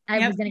 right?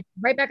 I was going to get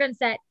right back on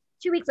set.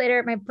 2 weeks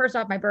later, my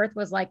birth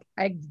was like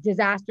a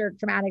disaster,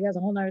 traumatic. That's a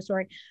whole nother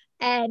story.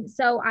 And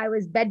so I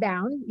was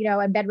bedbound, you know,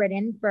 and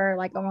bedridden for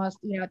like almost,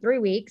 you know, 3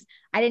 weeks.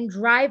 I didn't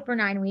drive for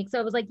 9 weeks. So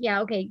it was like,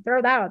 yeah, okay,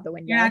 throw that out the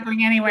window. You're not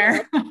going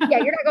anywhere. Yeah,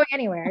 you're not going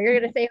anywhere. You're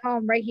going to stay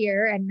home right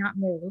here and not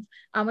move,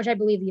 which I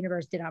believe the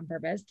universe did on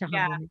purpose to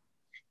humble me.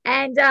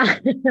 And,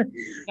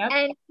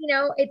 and, you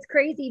know, it's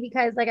crazy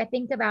because like, I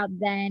think about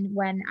then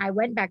when I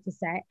went back to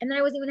set and then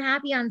I wasn't even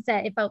happy on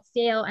set. It felt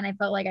stale and I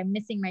felt like I'm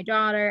missing my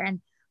daughter and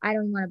I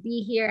don't want to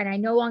be here. And I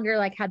no longer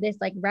like had this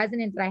like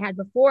resonance that I had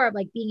before of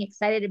like being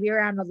excited to be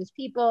around all these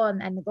people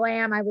and the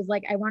glam. I was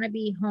like, I want to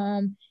be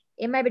home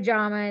in my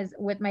pajamas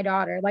with my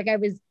daughter. Like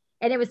and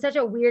it was such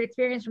a weird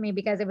experience for me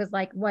because it was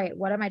like, wait,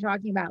 what am I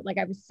talking about? Like,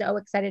 I was so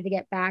excited to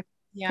get back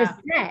to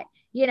set,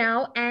 you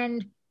know,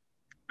 and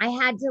I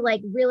had to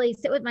like really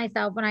sit with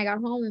myself when I got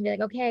home and be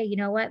like, okay, you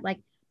know what, like,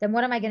 then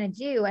what am I going to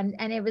do? And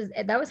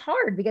that was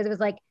hard because it was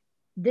like,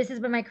 this has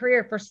been my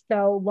career for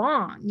so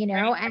long, you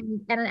know,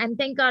 and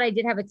thank God I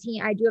did have a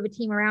team. I do have a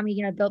team around me,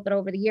 you know, built it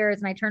over the years.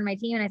 And I turned my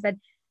team and I said,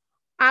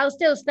 I'll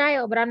still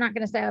style, but I'm not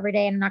going to style every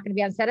day. And I'm not going to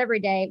be on set every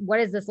day. What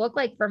does this look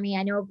like for me?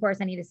 I know, of course,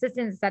 I need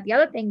assistance, that the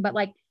other thing, but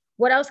like,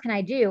 what else can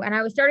I do? And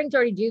I was starting to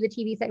already do the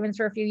TV segments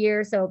for a few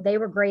years. So they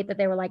were great that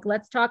they were like,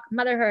 let's talk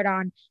motherhood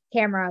on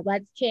camera.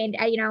 Let's change,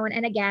 you know,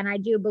 and again, I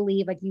do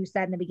believe, like you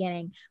said in the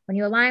beginning, when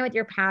you align with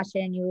your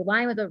passion, you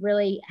align with what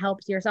really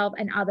helps yourself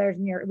and others,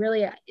 and you're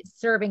really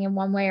serving in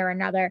one way or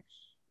another,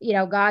 you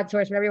know, God,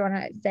 source, whatever you want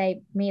to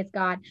say, for me, it's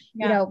God,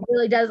 you know,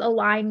 really does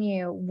align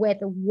you with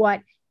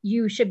what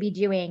you should be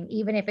doing,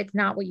 even if it's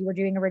not what you were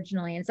doing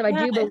originally. And so I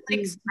do believe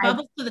it's like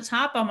bubbles to the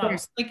top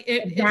almost. Like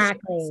it shows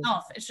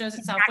itself. It shows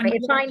itself. Exactly.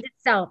 It finds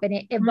itself and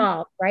it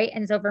evolves, right?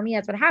 And so for me,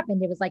 that's what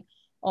happened. It was like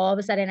all of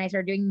a sudden I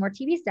started doing more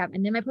TV stuff,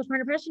 and then my postpartum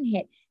depression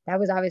hit.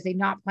 That was obviously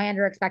not planned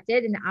or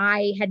expected, and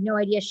I had no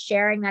idea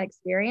sharing that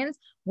experience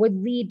would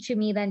lead to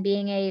me then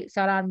being a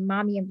sought-on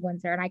mommy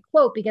influencer. And I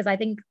quote because I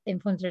think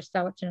influencer is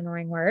such an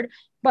annoying word,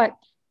 but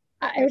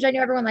which I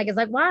know everyone like is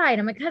like, why?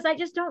 And I'm like, because I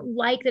just don't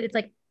like that it's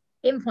like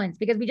influence,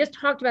 because we just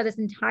talked about this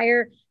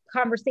entire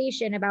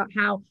conversation about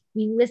how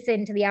we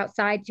listen to the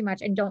outside too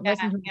much and don't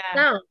listen to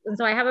ourselves. And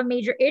so I have a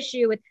major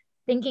issue with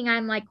thinking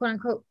I'm like, quote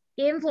unquote,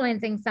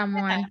 influeing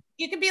someone.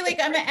 You could be like,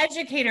 I'm an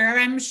educator, or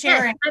I'm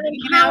sharing. I'm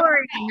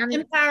empowering, I'm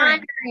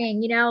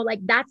inspiring, you know, like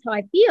that's how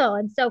I feel.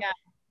 And so to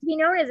be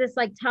known as this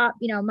like top,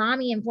 you know,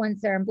 mommy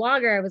influencer and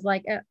blogger, I was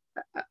like,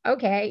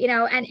 okay, you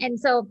know, and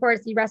so of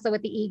course you wrestle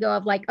with the ego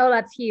of like, oh,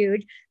 that's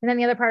huge. And then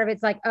the other part of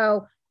it's like,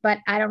 oh, but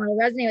I don't really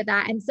resonate with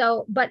that. And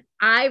so, but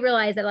I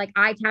realized that like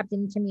I tapped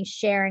into me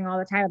sharing all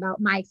the time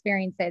about my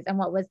experiences and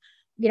what was,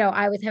 you know,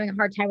 I was having a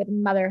hard time with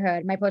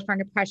motherhood, my postpartum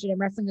depression, and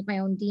wrestling with my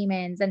own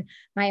demons and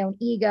my own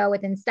ego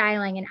within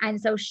styling.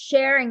 And so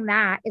sharing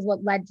that is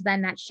what led to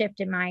then that shift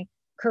in my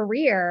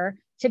career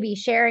to be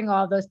sharing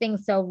all those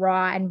things so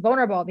raw and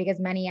vulnerable, because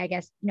many, I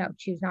guess, you know,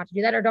 choose not to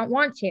do that or don't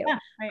want to.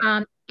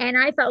 And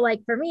I felt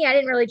like for me, I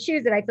didn't really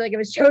choose it. I feel like it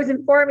was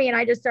chosen for me, and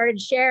I just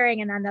started sharing,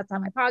 and then that's how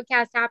my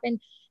podcast happened.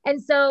 And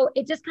so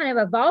it just kind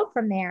of evolved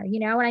from there, you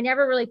know, and I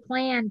never really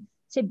planned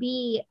to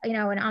be, you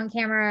know, an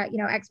on-camera, you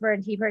know, expert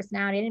and TV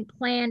personality. I didn't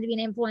plan to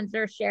be an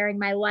influencer sharing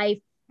my life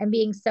and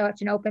being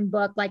such an open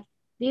book. Like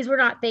these were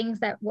not things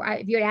that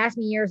if you had asked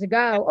me years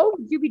ago, oh,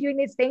 would you be doing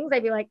these things?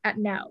 I'd be like,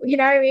 no, you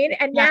know what I mean?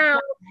 And now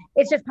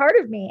it's just part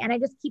of me. And I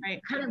just keep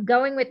kind of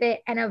going with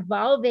it and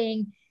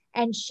evolving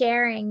and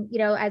sharing, you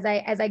know, as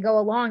I go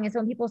along. And so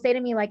when people say to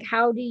me, like,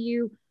 how do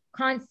you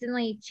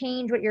constantly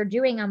change what you're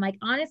doing? I'm like,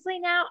 honestly,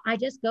 now I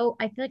feel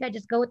like I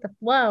just go with the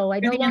flow.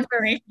 I no longer,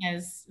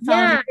 it's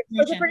a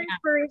different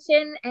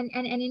inspiration and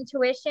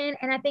intuition.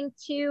 And I think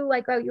too,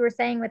 like what you were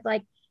saying with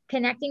like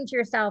connecting to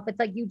yourself, it's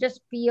like you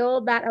just feel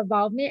that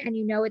evolvement and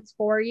you know it's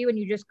for you and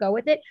you just go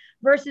with it,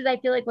 versus I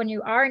feel like when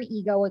you are an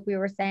ego, like we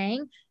were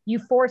saying, you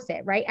force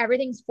it, right?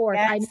 Everything's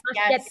forced. I must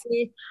get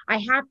this, I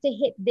have to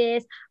hit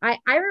this. I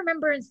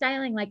remember in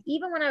styling, like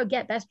even when I would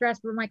get best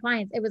dressed for my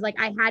clients, it was like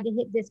I had to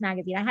hit this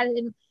magazine, I had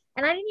to,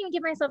 and I didn't even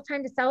give myself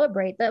time to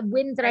celebrate the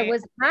wins that I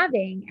was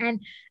having.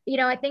 And, you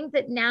know, I think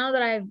that now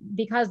that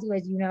because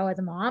as you know, as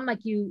a mom,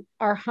 like you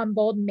are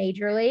humbled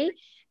majorly.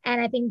 And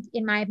I think,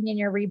 in my opinion,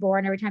 you're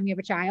reborn every time you have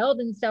a child.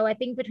 And so I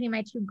think between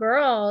my two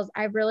girls,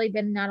 I've really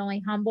been not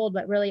only humbled,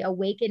 but really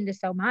awakened to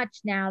so much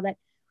now that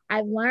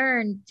I've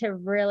learned to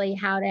really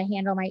how to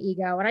handle my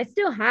ego. And I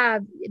still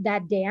have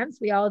that dance,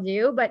 we all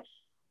do, but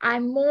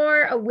I'm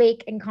more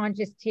awake and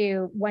conscious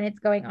to when it's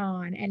going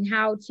on and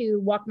how to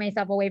walk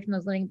myself away from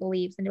those limiting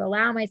beliefs and to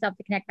allow myself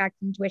to connect back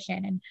to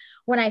intuition. And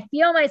when I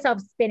feel myself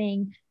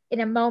spinning,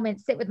 in a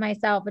moment, sit with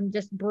myself and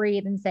just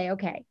breathe and say,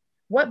 okay,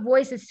 what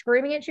voice is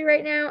screaming at you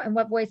right now? And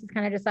what voice is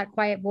kind of just that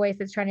quiet voice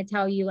that's trying to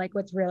tell you like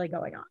what's really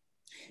going on?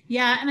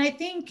 Yeah. And I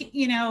think,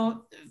 you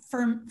know,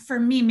 for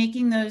me,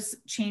 making those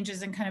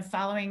changes and kind of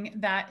following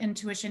that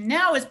intuition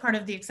now is part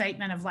of the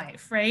excitement of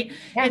life, right?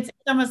 Yeah. It's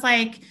almost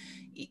like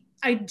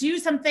I do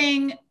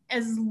something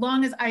as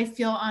long as I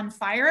feel on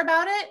fire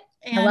about it.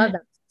 And I love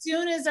that. As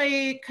soon as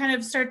I kind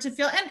of start to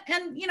feel,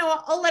 and you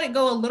know, I'll let it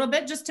go a little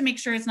bit just to make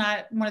sure it's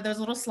not one of those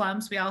little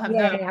slumps. We all have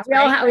those.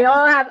 Yeah. We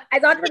all have,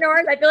 as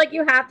entrepreneurs, I feel like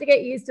you have to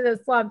get used to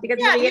those slumps because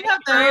you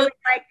have those.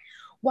 Like,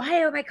 why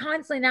am I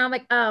constantly now? I'm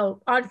like, oh,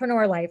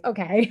 entrepreneur life.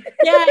 Okay.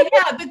 Yeah.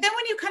 But then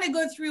when you kind of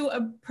go through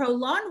a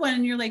prolonged one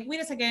and you're like,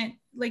 wait a second,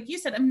 like you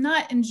said, I'm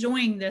not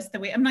enjoying this the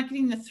way, I'm not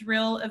getting the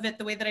thrill of it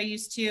the way that I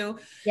used to.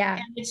 Yeah.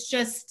 And it's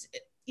just,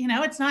 you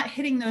know, it's not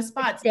hitting those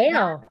spots.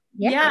 Yeah.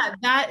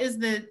 That is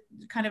the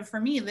kind of, for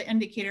me, the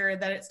indicator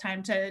that it's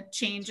time to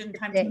change and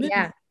time to move.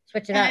 Yeah.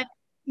 Switch it up.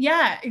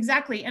 Yeah,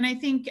 exactly. And I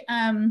think,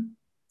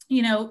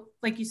 you know,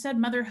 like you said,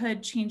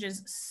 motherhood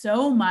changes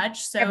so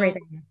much. So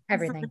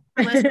everything.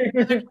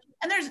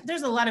 And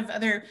there's a lot of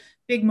other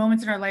big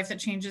moments in our life that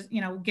changes,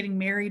 you know, getting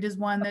married is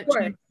one that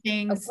changes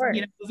things,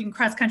 you know, moving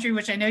cross country,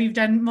 which I know you've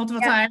done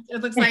multiple times.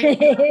 It looks like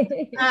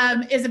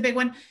is a big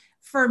one.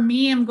 For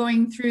me, I'm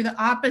going through the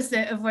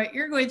opposite of what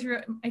you're going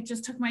through. I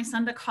just took my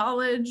son to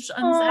college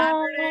on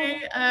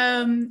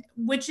Saturday,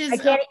 which is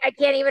I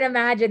can't even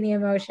imagine the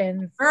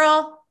emotions,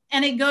 girl.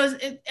 And it goes.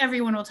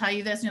 Everyone will tell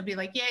you this, and you'll be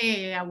like,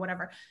 yeah,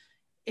 whatever.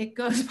 It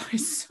goes by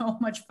so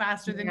much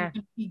faster than you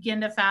can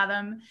begin to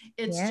fathom.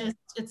 It's just,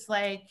 it's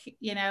like,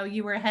 you know,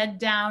 you were head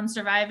down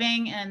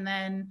surviving, and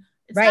then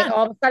it's done.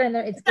 All of a sudden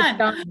it's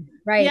done.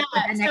 Right. Yeah.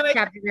 The next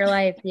chapter of your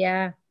life.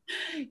 Yeah.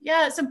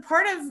 Yeah. So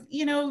part of,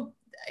 you know,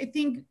 I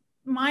think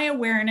my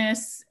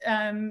awareness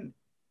in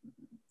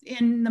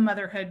the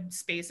motherhood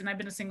space, and I've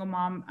been a single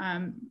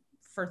mom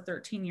for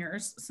 13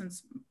 years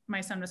since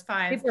my son was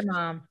 5. Super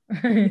mom.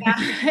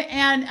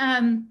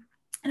 And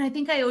I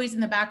think I always in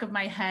the back of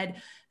my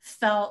head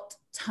felt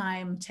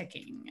time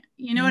ticking.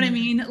 You know what I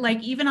mean?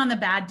 Like even on the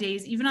bad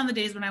days, even on the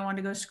days when I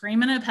wanted to go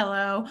scream in a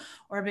pillow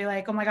or be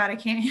like, oh my God, I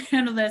can't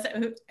handle this.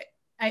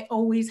 I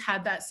always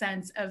had that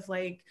sense of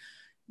like,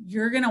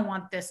 you're going to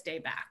want this day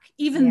back.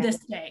 Even this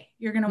day,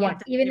 you're going to want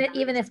this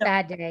even this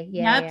bad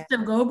day. So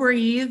go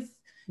breathe,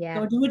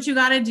 go do what you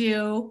got to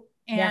do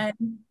and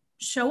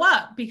show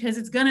up, because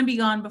it's going to be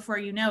gone before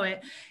you know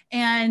it.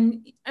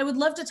 And I would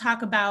love to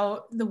talk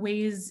about the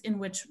ways in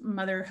which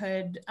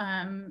motherhood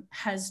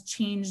has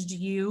changed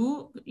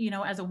you, you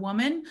know, as a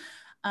woman.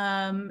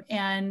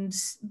 And,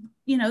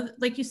 you know,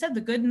 like you said,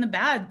 the good and the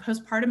bad.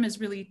 Postpartum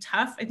is really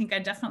tough. I think I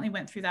definitely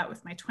went through that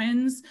with my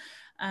twins.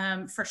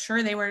 For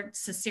sure. They were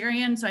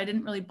cesarean, so I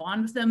didn't really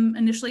bond with them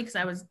initially because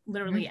I was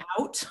literally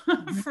out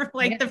for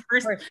like the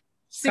first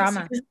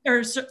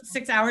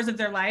 6 hours of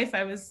their life.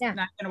 I was not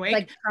going to wake.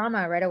 Like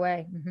trauma right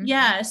away.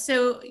 Yeah.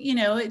 So, you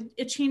know,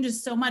 it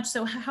changes so much.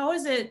 So how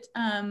is it,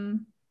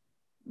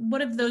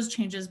 what have those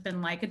changes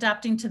been like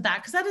adapting to that?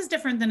 Because that is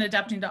different than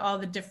adapting to all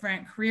the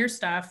different career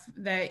stuff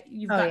that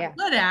you've gotten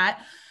good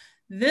at.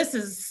 This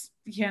is,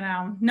 you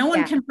know, no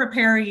one can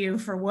prepare you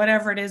for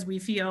whatever it is we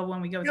feel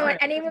when we go through it.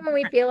 And even when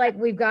we feel like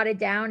we've got it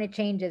down, it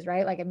changes,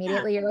 right? Like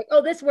immediately you're like,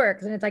 oh, this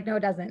works. And it's like, no, it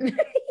doesn't.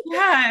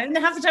 And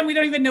half the time we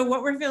don't even know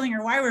what we're feeling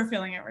or why we're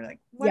feeling it. We're like,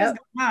 what is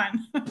going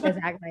on?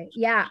 Exactly.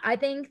 Yeah. I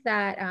think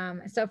that,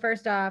 so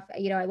first off,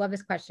 you know, I love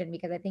this question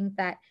because I think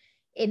that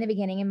in the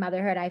beginning in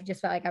motherhood, I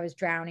just felt like I was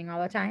drowning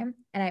all the time.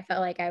 And I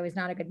felt like I was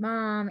not a good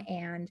mom,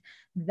 and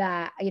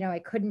that,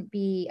 I couldn't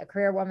be a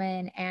career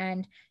woman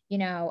and,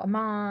 a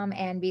mom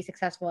and be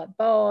successful at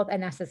both.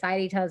 And that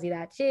society tells you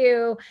that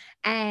too.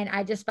 And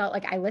I just felt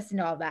like I listened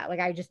to all that. Like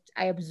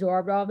I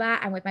absorbed all that.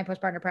 And with my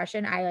postpartum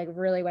depression, I like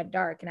really went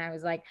dark, and I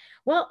was like,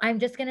 well, I'm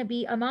just going to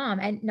be a mom,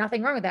 and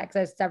nothing wrong with that, because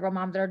there's several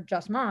moms that are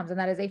just moms, and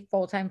that is a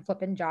full-time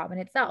flipping job in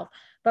itself.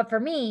 But for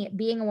me,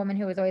 being a woman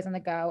who was always on the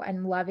go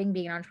and loving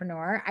being an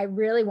entrepreneur, I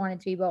really wanted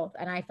to be both.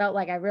 And I felt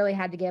like I really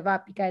had to give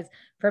up, because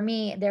for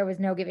me, there was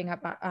no giving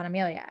up on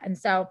Amelia. And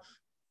so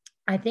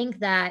I think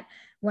that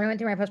when I went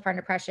through my postpartum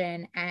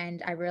depression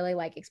and I really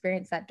like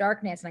experienced that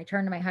darkness, and I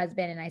turned to my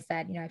husband and I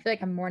said, I feel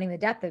like I'm mourning the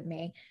death of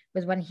me,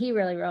 was when he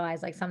really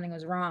realized like something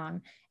was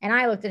wrong. And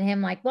I looked at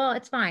him like, well,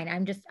 it's fine.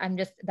 I'm just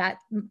that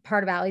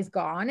part of Allie's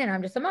gone, and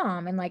I'm just a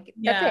mom, and like,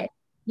 that's it.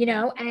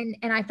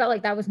 And I felt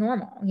like that was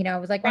normal. I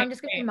was like, well, I'm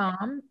just gonna be a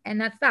mom,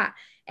 and that's that.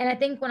 And I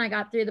think when I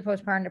got through the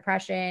postpartum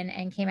depression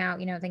and came out,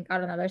 thank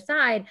God, on the other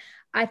side,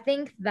 I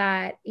think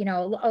that,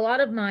 a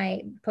lot of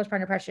my postpartum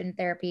depression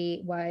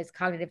therapy was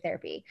cognitive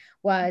therapy,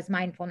 was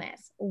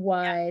mindfulness,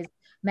 was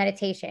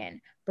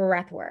meditation,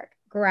 breath work,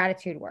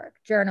 gratitude work,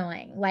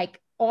 journaling, like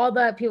all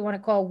the people want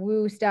to call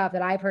woo stuff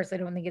that I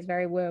personally don't think is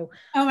very woo.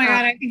 Oh my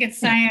God, I think it's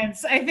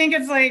science. I think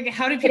it's like,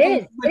 how do people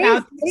live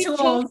without these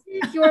tools?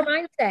 It changes your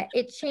mindset.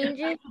 It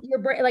changes your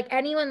brain. Like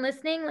anyone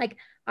listening, like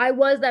I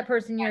was that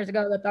person years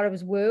ago that thought it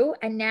was woo.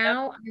 And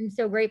now I'm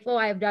so grateful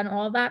I have done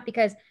all that,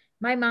 because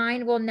my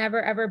mind will never,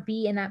 ever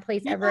be in that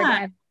place ever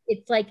again.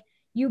 It's like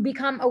you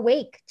become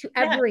awake to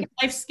everything.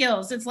 Life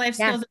skills. It's life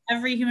skills that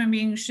every human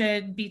being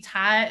should be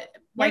taught,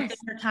 like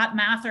they're taught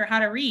math or how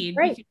to read.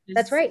 Right.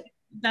 That's right.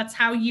 That's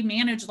how you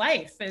manage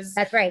life.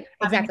 That's right.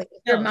 Exactly.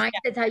 Your mind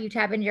is how you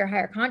tap into your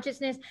higher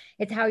consciousness.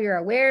 It's how you're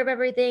aware of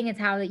everything. It's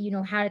how that you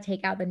know how to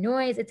take out the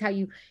noise. It's how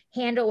you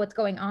handle what's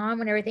going on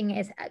when everything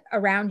is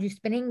around you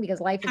spinning,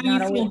 because life is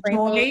not always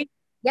joy.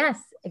 Yes,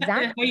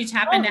 exactly. How you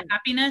tap into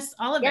happiness,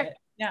 all of it.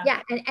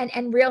 Yeah.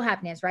 And real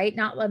happiness, right?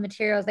 Not the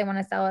materials they want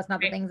to sell us, not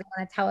the things they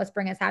want to tell us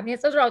bring us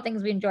happiness. Those are all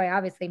things we enjoy.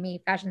 Obviously,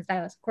 me, fashion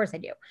stylist, of course I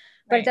do.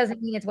 But it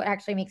doesn't mean it's what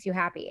actually makes you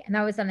happy. And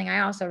that was something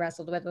I also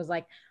wrestled with, was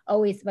like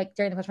always like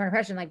during the postpartum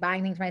depression, like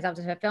buying things for myself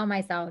to fulfill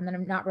myself. And then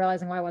I'm not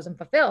realizing why I wasn't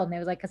fulfilled. And it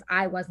was like, because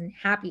I wasn't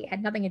happy. It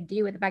had nothing to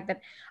do with the fact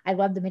that I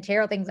loved the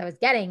material things I was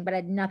getting, but it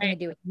had nothing to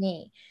do with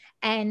me.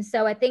 And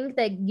so I think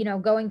that,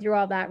 going through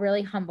all that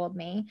really humbled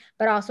me,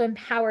 but also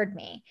empowered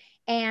me.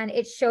 And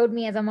it showed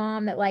me as a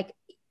mom that like,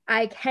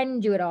 I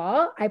can do it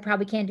all. I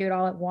probably can't do it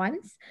all at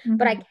once,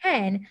 but I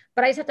can,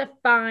 but I just have to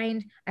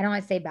find, I don't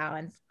want to say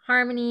balance,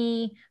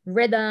 harmony,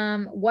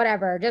 rhythm,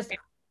 whatever, just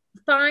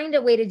find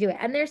a way to do it.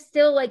 And there's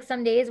still like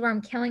some days where I'm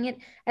killing it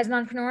as an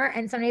entrepreneur,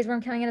 and some days where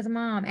I'm killing it as a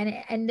mom.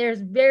 And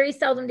there's very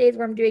seldom days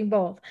where I'm doing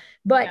both,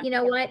 but you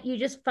know what, you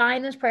just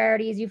find those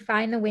priorities, you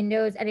find the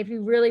windows. And if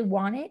you really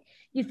want it,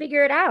 you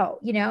figure it out,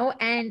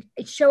 and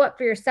show up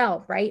for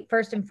yourself, right?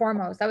 First and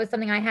foremost, that was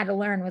something I had to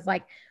learn, was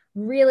like,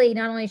 really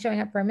not only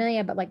showing up for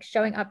Amelia, but like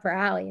showing up for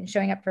Allie and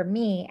showing up for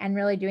me, and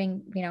really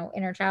doing,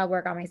 inner child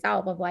work on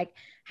myself of like,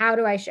 how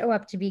do I show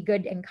up to be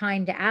good and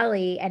kind to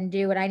Allie and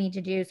do what I need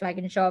to do so I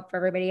can show up for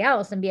everybody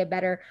else and be a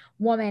better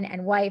woman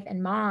and wife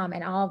and mom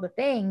and all the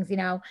things,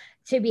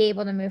 to be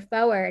able to move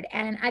forward.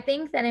 And I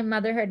think that in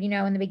motherhood,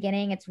 in the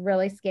beginning, it's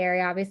really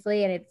scary,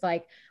 obviously. And it's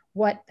like,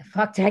 what the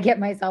fuck did I get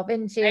myself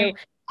into? Right.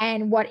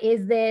 And what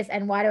is this?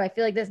 And why do I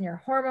feel like this? And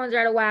your hormones are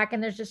out of whack.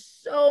 And there's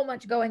just so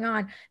much going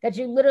on that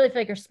you literally feel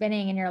like you're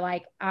spinning, and you're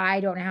like, I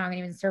don't know how I'm gonna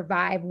even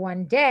survive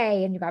one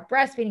day. And you got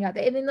breastfeeding out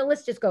there. And then the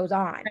list just goes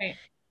on. Right.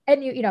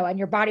 And and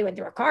your body went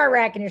through a car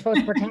wreck, and you're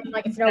supposed to pretend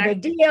like it's no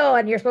big deal,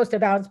 and you're supposed to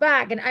bounce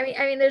back. And I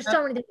mean, there's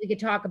so many things we could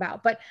talk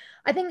about, but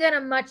I think on a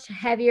much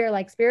heavier,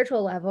 like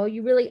spiritual level,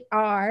 you really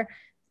are,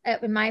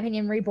 in my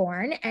opinion,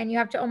 reborn, and you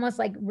have to almost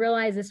like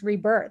realize this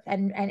rebirth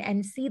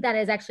and see that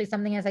as actually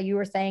something, as you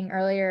were saying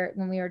earlier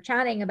when we were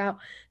chatting about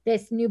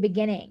this new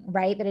beginning,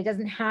 right? That it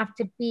doesn't have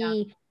to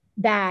be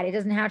bad. It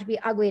doesn't have to be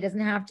ugly. It doesn't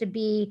have to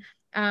be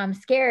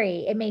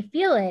scary. It may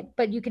feel it,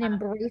 but you can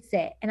embrace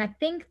it. And I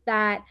think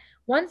that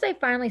once I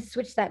finally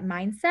switched that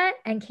mindset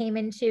and came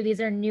into, these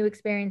are new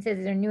experiences,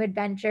 these are new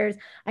adventures,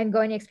 I'm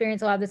going to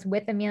experience a lot of this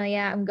with Amelia,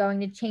 I'm going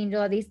to change a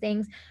lot of these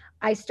things,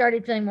 I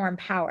started feeling more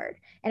empowered,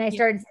 and I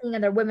started seeing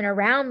other women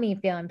around me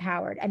feel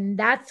empowered. And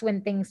that's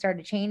when things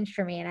started to change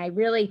for me.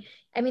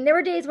 And there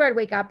were days where I'd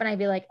wake up and I'd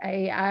be like,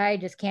 I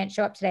just can't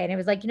show up today. And it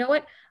was like, you know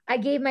what? I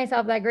gave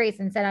myself that grace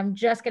and said, I'm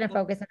just going to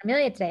focus on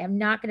Amelia today. I'm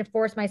not going to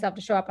force myself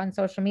to show up on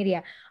social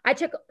media. I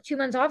took 2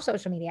 months off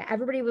social media.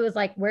 Everybody was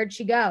like, where'd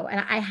she go?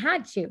 And I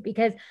had to,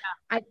 because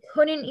I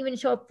couldn't even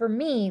show up for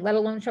me, let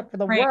alone show up for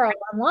the world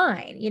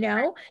online,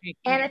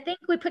 And I think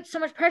we put so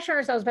much pressure on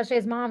ourselves, especially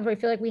as moms, where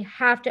we feel like we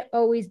have to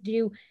always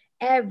do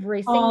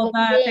every all single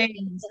the thing.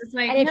 things. It's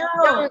like, And if you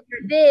no. don't,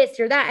 you're this,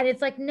 you're that. And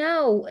it's like,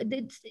 no,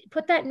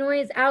 put that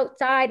noise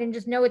outside and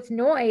just know it's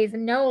noise,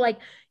 and know like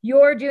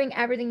you're doing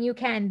everything you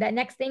can. That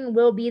next thing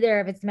will be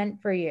there if it's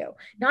meant for you.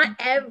 Not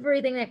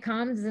everything that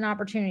comes is an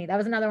opportunity. That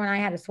was another one I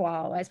had to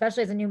swallow,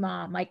 especially as a new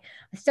mom. Like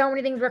so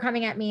many things were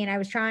coming at me and I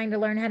was trying to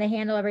learn how to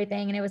handle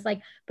everything. And it was like,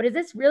 but is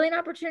this really an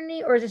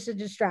opportunity, or is this a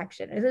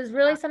distraction? Is this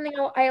really something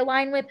I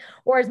align with?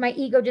 Or is my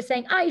ego just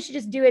saying, oh, you should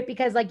just do it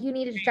because like you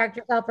need to distract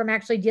yourself from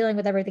actually dealing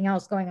with everything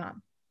else going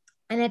on?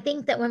 And I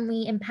think that when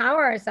we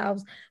empower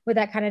ourselves with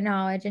that kind of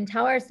knowledge and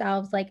tell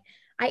ourselves, like,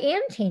 I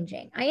am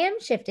changing, I am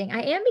shifting,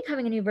 I am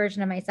becoming a new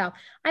version of myself.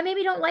 I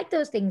maybe don't like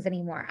those things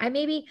anymore. I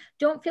maybe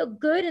don't feel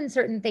good in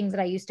certain things that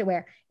I used to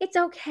wear. It's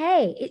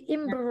okay.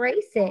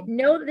 Embrace it.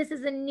 Know that this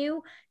is a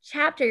new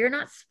chapter. You're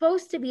not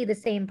supposed to be the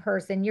same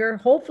person. You're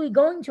hopefully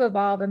going to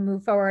evolve and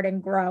move forward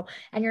and grow,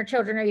 and your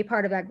children are be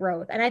part of that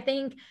growth. And I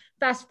think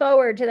fast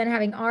forward to then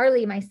having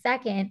Arlie, my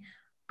second,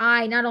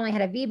 I not only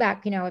had a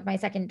VBAC, with my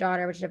second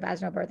daughter, which is a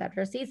vaginal birth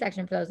after a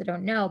C-section, for those that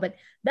don't know, but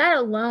that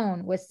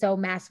alone was so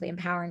massively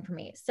empowering for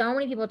me. So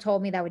many people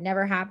told me that would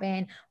never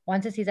happen.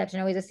 Once a C-section,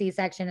 always a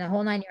C-section, the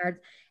whole 9 yards.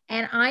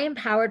 And I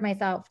empowered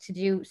myself to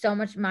do so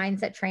much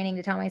mindset training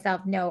to tell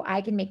myself, no,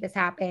 I can make this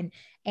happen.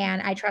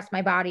 And I trust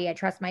my body. I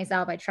trust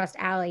myself. I trust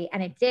Allie.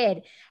 And it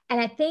did.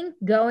 And I think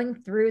going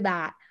through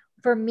that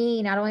for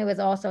me, not only was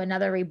also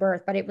another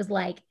rebirth, but it was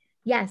like,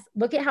 yes,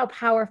 look at how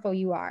powerful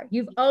you are.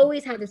 You've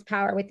always had this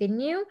power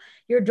within you.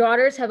 Your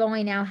daughters have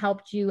only now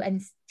helped you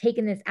and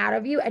taken this out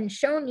of you and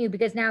shown you,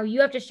 because now you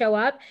have to show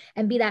up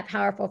and be that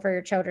powerful for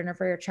your children or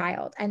for your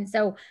child. And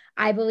so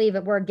I believe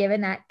that we're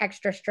given that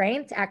extra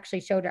strength to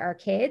actually show to our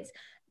kids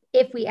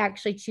if we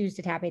actually choose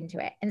to tap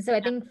into it. And so I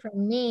think for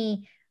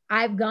me,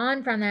 I've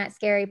gone from that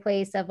scary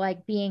place of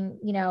like being,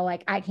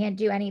 like I can't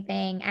do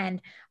anything and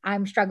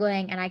I'm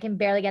struggling and I can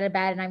barely get out of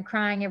bed and I'm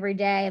crying every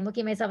day and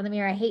looking at myself in the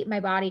mirror. I hate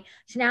my body.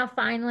 So now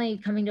finally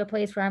coming to a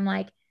place where I'm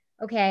like,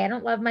 okay, I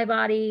don't love my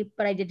body,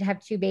 but I did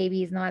have 2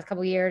 babies in the last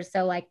couple of years.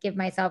 So like give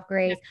myself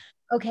grace.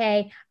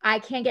 Okay, I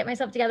can't get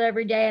myself together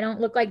every day. I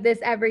don't look like this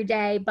every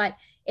day, but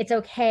it's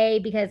okay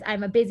because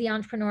I'm a busy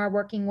entrepreneur,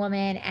 working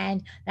woman,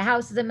 and the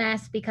house is a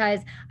mess because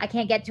I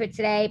can't get to it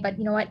today. But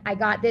you know what? I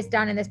got this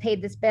done and this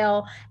paid this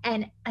bill.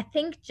 And I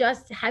think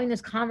just having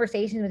those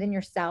conversations within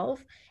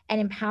yourself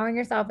and empowering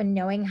yourself and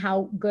knowing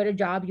how good a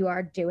job you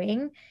are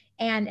doing.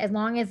 And as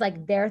long as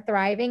like they're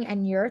thriving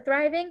and you're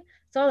thriving,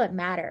 it's all that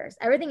matters.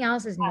 Everything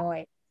else is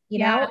noise,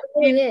 it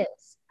really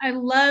is. I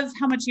love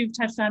how much you've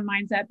touched on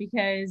mindset,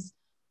 because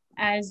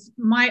as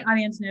my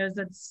audience knows,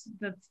 that's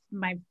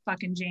my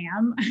fucking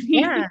jam. I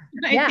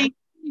think,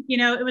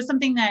 it was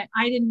something that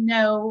I didn't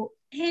know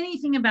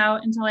anything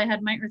about until I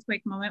had my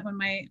earthquake moment when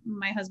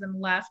my husband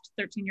left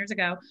 13 years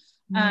ago.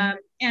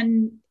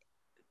 And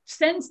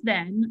since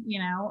then,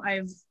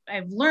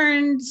 I've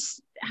learned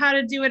how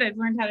to do it. I've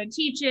learned how to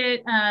teach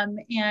it.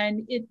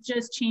 And it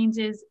just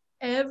changes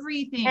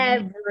everything.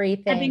 I've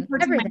been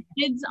coaching my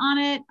kids on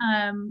it.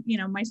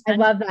 My son. I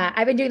love that.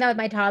 I've been doing that with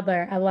my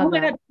toddler. I love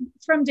that. God.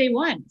 From day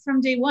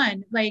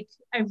one, like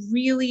I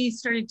really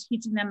started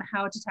teaching them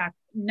how to talk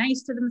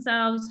nice to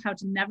themselves, how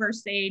to never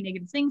say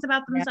negative things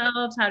about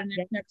themselves, how to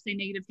never say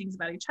negative things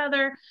about each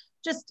other.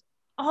 Just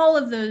all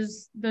of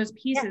those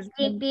pieces.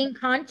 Being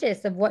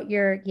conscious of what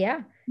you're,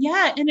 Yeah.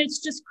 And it's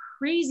just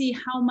crazy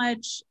how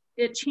much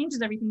it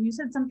changes everything. You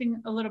said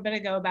something a little bit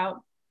ago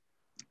about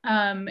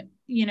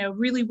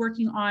really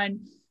working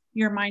on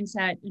your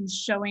mindset and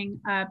showing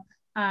up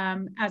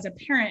as a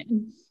parent,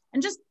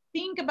 and just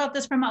think about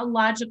this from a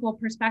logical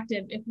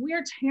perspective. If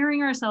we're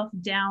tearing ourselves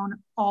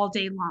down all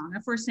day long,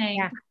 if we're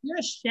saying you're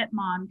a shit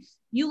mom,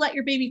 you let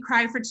your baby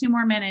cry for 2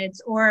 more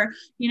minutes, or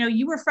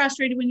you were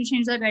frustrated when you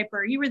changed that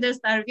diaper, you were this,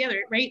 that, or the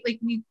other, right?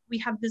 Like we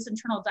have this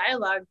internal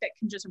dialogue that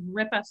can just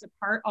rip us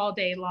apart all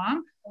day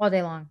long.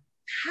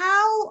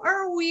 How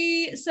are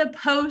we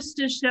supposed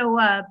to show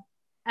up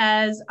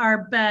as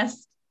our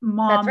best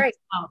mom? That's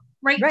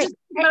right. Just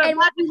and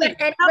would you let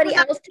anybody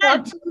else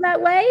talk to you that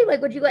way?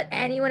 Like, would you let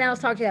anyone else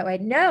talk to you that way?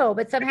 No,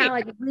 but somehow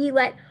like we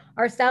let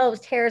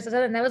ourselves tear us.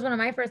 And that was one of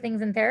my first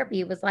things in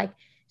therapy, was like,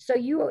 so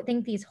you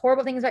think these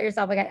horrible things about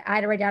yourself. Like I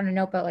had to write down a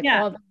notebook, like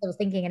all of I was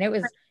thinking, and it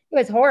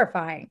was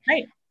horrifying.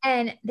 Right.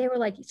 And they were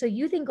like, so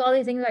you think all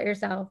these things about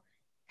yourself,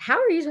 how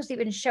are you supposed to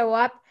even show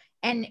up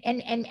and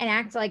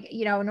act like,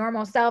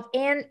 normal self,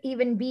 and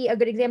even be a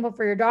good example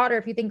for your daughter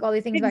if you think all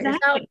these things about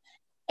yourself?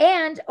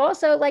 And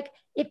also, like,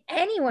 if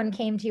anyone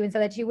came to you and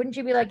said that to you, wouldn't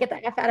you be like, get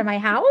the F out of my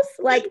house?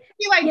 Like,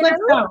 be like,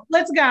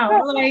 let's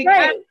go. Like,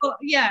 right.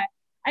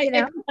 I think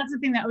that's the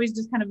thing that always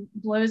just kind of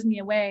blows me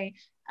away.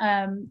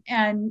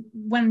 And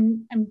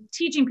when I'm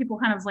teaching people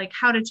kind of like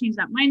how to change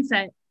that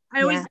mindset,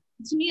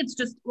 to me, it's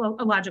just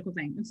a logical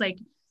thing. It's like,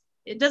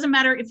 it doesn't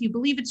matter if you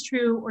believe it's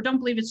true or don't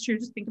believe it's true.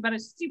 Just think about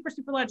it super,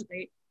 super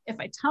logically. If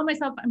I tell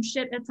myself I'm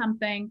shit at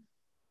something,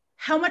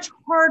 how much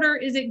harder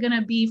is it going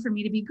to be for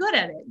me to be good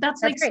at it?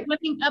 That's like great.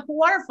 swimming up a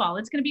waterfall.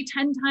 It's going to be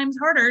 10 times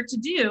harder to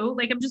do.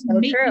 Like I'm just So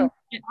making true.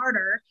 it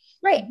harder.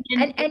 Right.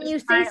 And you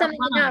say something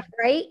enough,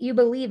 right? You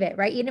believe it,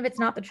 right? Even if it's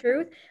not the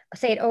truth,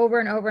 say it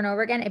over and over and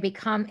over again. It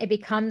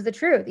becomes the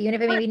truth, even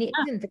if it maybe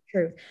isn't the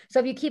truth.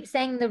 So if you keep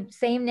saying the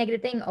same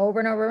negative thing over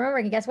and over and over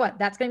again, guess what?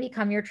 That's going to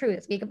become your truth.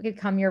 It's going to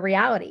become your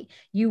reality.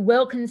 You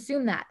will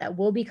consume that. That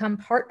will become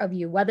part of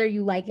you, whether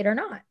you like it or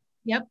not.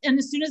 Yep. And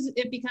as soon as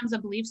it becomes a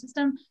belief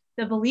system,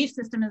 the belief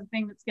system is the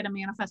thing that's going to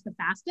manifest the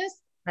fastest.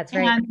 That's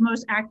right. And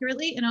most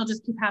accurately, and it'll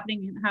just keep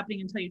happening and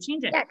happening until you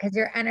change it. Yeah, because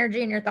your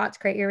energy and your thoughts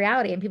create your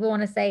reality. And people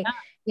want to say,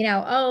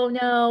 oh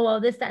no, well,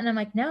 this, that. And I'm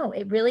like, no,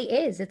 it really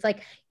is. It's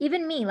like,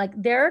 even me, like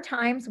there are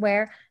times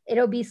where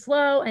it'll be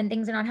slow and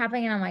things are not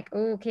happening. And I'm like,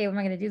 oh, okay, what am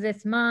I going to do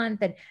this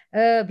month?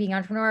 And being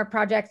entrepreneur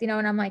projects, and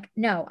I'm like,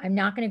 no, I'm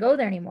not going to go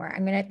there anymore.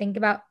 I'm going to think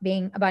about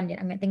being abundant.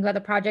 I'm going to think about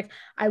the projects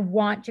I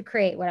want to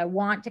create, what I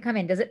want to come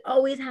in. Does it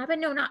always happen?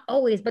 No, not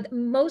always, but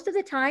most of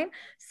the time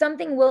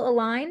something will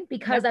align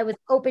because I was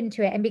open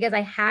to it. And because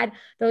I had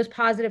those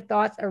positive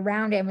thoughts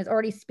around it and was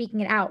already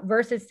speaking it out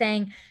versus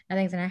saying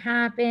nothing's going to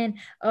happen.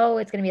 Oh,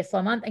 it's going to be a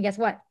slow month. And guess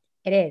what?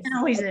 It is. It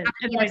always is.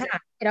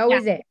 It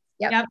always is.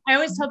 Yep. I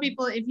always tell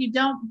people, if you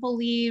don't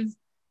believe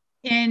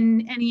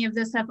in any of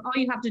this stuff, all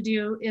you have to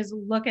do is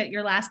look at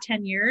your last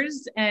 10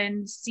 years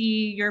and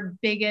see your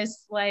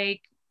biggest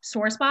like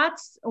sore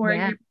spots or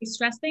your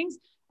stress things,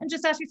 and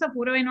just ask yourself,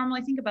 what do I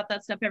normally think about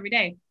that stuff every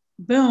day?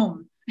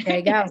 Boom. There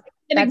you go.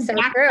 That's so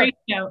true.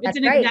 Ratio. It's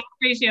an exact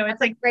ratio.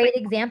 It's like a great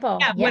example.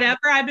 Yeah, whatever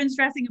I've been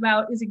stressing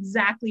about is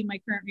exactly my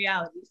current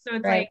reality. So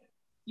it's like,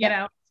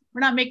 we're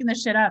not making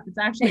this shit up. It's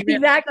actually real.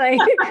 Exactly.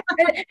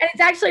 and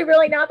it's actually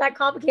really not that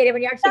complicated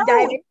when you actually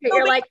dive into it.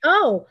 You're like,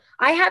 oh,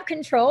 I have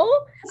control.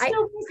 I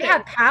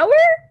have power.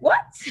 What?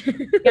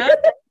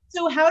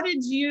 So how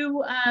did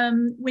you,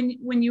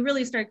 when you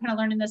really started kind of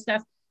learning this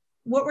stuff,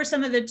 what were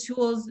some of the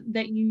tools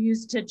that you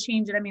used to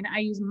change it? I mean, I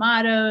use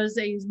mottos,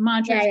 I use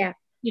mantras,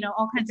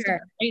 all kinds of stuff.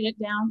 Write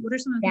it down. What are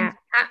some of the things?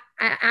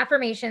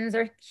 Affirmations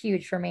are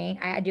huge for me.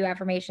 I do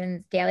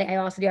affirmations daily. I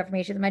also do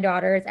affirmations with my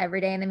daughters every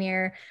day in the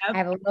mirror. I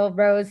have a little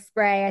rose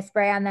spray. I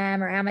spray on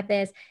them, or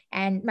amethyst.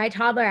 And my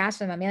toddler asks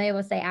them, Amelia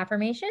will say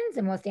affirmations,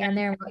 and we'll stand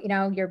there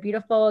and, you're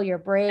beautiful, you're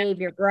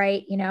brave, you're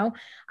bright, and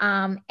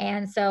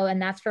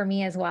that's for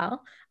me as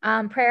well.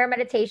 Prayer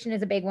meditation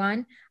is a big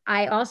one.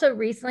 I also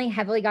recently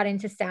heavily got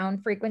into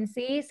sound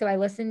frequency. So I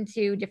listen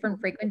to different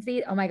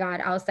frequencies. Oh my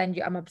God, I'll send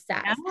you, I'm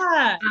obsessed.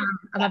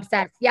 I'm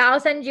obsessed. Yeah, I'll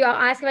send you, I'll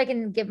ask if I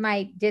can give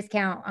my discount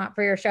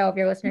for your show if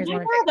your listeners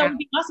want to check that would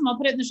be awesome. I'll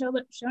put it in the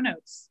show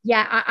notes.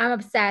 Yeah, I'm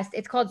obsessed.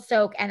 It's called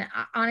Soak. And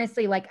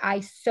honestly, like I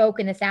soak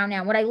in the sound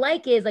now. What I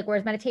like is like,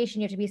 whereas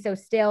meditation, you have to be so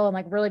still and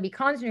like really be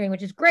concentrating,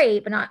 which is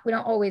great, but we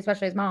don't always,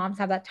 especially as moms,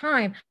 have that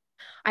time.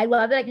 I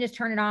love that I can just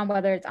turn it on,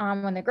 whether it's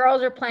on when the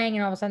girls are playing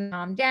and all of a sudden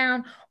I'm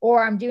down,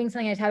 or I'm doing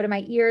something I have it in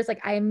my ears. Like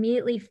I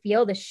immediately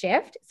feel the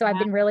shift. So I've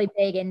been really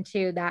big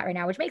into that right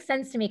now, which makes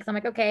sense to me because I'm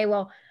like, okay,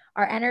 well,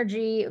 our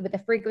energy with the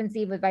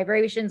frequency, with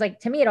vibrations, like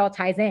to me, it all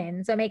ties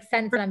in. So it makes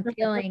sense that I'm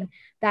feeling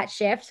that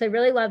shift. So I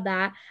really love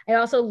that. I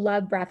also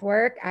love breath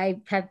work.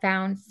 I have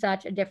found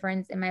such a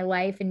difference in my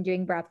life in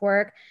doing breath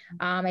work.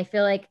 I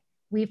feel like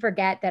we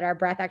forget that our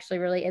breath actually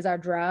really is our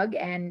drug.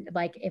 And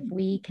like, if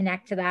we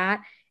connect to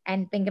that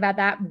and think about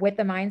that with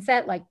the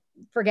mindset, like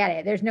forget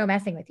it. There's no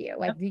messing with you.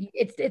 Like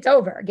it's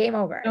over, game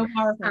over. So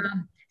powerful.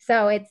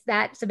 So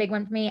that's a big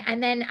one for me.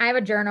 And then I have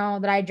a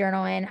journal that I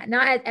journal in,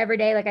 not every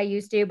day like I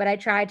used to, but I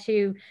try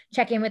to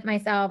check in with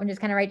myself and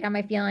just kind of write down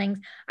my feelings.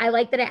 I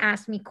like that it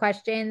asks me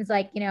questions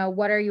like,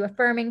 what are you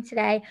affirming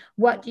today?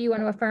 What do you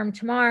want to affirm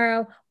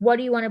tomorrow? What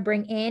do you want to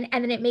bring in?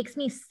 And then it makes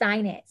me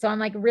sign it. So I'm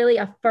like really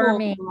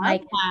affirming,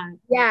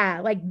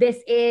 like this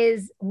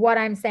is what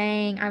I'm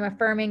saying. I'm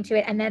affirming to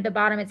it. And then at the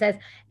bottom it says,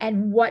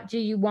 and what do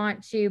you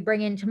want to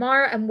bring in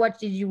tomorrow? And what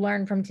did you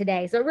learn from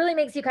today? So it really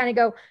makes you kind of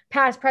go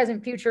past,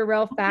 present, future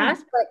real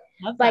fast,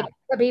 but like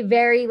be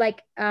very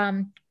like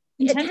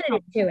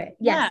attentive to it.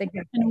 Yes,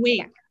 exactly. And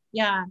wait.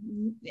 Yeah.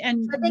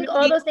 And so I think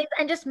all those things,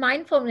 and just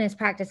mindfulness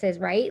practices,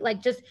 right?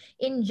 Like just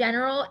in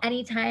general,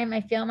 anytime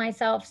I feel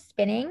myself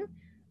spinning,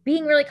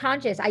 being really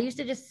conscious. I used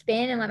to just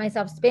spin and let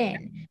myself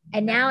spin.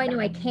 And now I know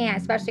I can't,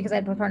 especially because I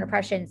had postpartum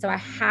depression. So I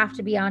have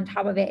to be on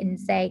top of it and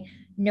say,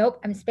 nope,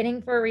 I'm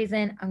spinning for a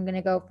reason. I'm going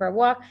to go for a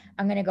walk.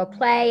 I'm going to go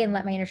play and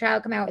let my inner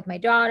child come out with my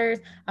daughters.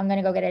 I'm going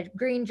to go get a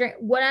green drink,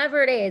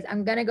 whatever it is.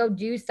 I'm going to go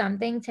do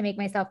something to make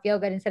myself feel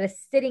good instead of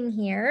sitting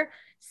here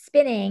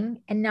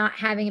spinning and not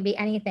having it be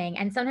anything.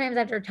 And sometimes I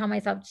have to tell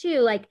myself too,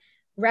 like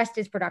rest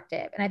is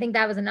productive. And I think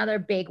that was another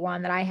big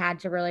one that I had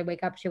to really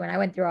wake up to when I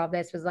went through all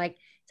this was like,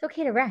 it's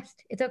okay to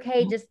rest. It's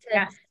okay just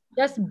to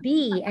just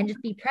be and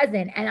just be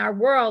present. And our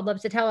world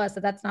loves to tell us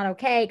that that's not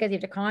okay because you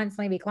have to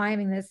constantly be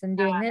climbing this and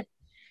doing this.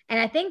 And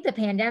I think the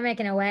pandemic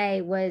in a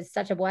way was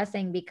such a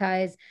blessing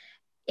because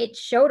it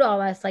showed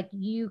all us like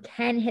you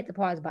can hit the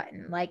pause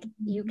button. Like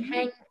you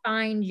can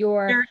find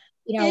your,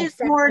 there is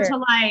more to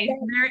life.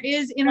 There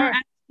is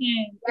interaction.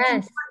 Yes.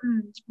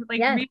 It's important.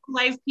 Like real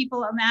life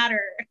people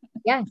matter.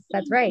 Yes,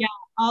 that's right. Yeah,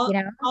 all,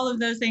 You know? all of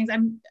those things.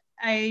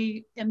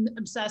 I am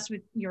obsessed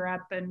with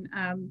Europe, and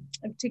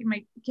I've taken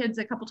my kids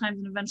a couple times,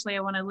 and eventually I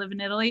want to live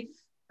in Italy.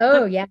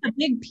 Oh, But yeah. a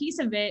big piece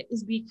of it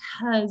is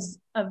because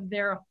of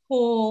their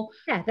whole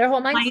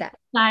mindset,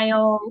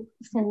 lifestyle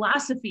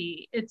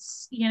philosophy.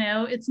 It's,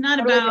 it's not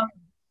totally about, different.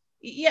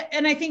 yeah.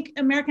 And I think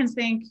Americans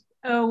think,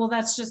 oh, well,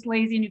 that's just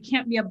lazy and you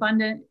can't be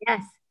abundant.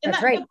 Yes, And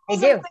that's right. They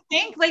do. I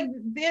think like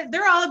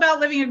they're all about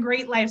living a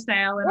great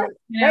lifestyle. And,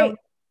 Right.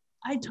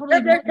 I totally,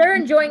 they're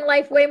enjoying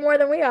life way more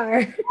than we are.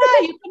 yeah,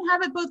 you can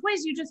have it both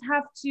ways. You just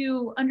have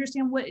to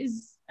understand what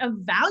is of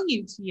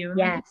value to you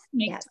and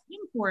make time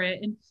for it.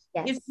 And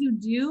if you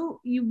do,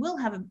 you will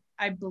have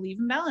I believe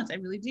in balance. I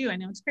really do. I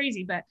know it's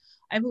crazy, but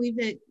I believe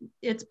that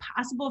it's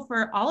possible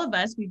for all of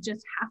us. We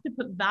just have to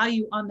put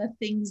value on the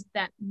things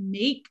that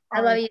make. I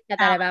love you said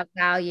that about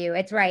value.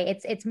 It's right.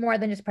 It's more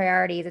than just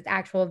priorities. It's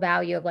actual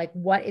value of like,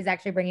 what is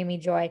actually bringing me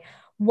joy?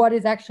 What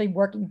is actually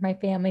working for my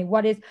family?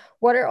 What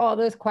are all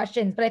those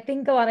questions? But I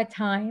think a lot of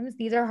times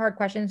these are hard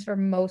questions for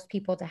most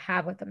people to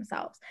have with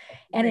themselves.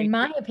 And in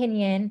my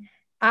opinion,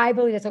 I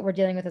believe that's what we're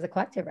dealing with as a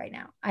collective right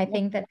now. I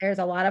think that there's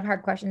a lot of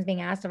hard questions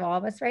being asked of all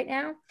of us right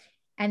now.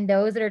 And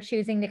those that are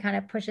choosing to kind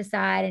of push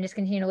aside and just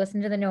continue to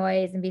listen to the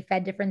noise and be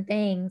fed different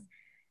things,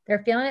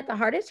 they're feeling it the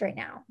hardest right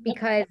now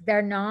because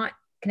they're not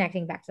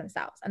connecting back to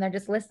themselves and they're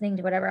just listening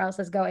to whatever else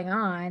is going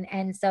on.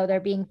 And so they're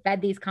being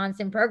fed these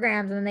constant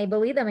programs and then they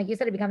believe them. Like you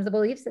said, it becomes a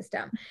belief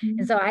system. Mm-hmm.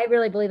 And so I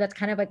really believe that's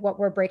kind of like what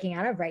we're breaking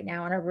out of right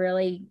now on a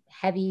really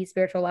heavy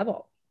spiritual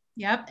level.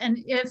 Yep. And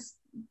if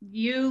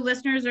you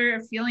listeners are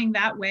feeling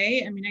that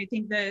way, I mean, I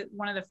think that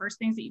one of the first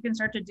things that you can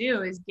start to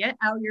do is get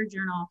out your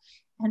journal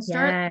and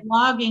start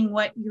logging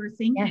what you're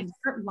thinking,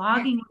 start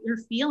logging what you're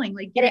feeling,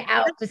 like get it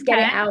out, just get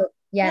it out.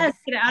 Yes,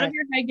 get it out of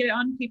your head, get it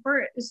on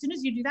paper. As soon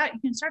as you do that,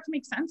 you can start to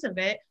make sense of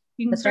it.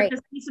 You can start to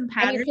see some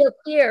patterns. And you feel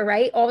clear,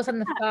 right? All of a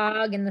sudden the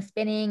fog and the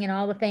spinning and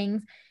all the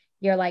things,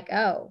 you're like,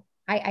 oh,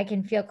 I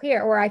can feel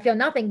clear, or I feel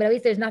nothing, but at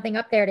least there's nothing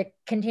up there to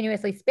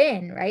continuously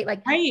spin, right?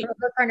 Like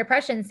for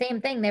depression,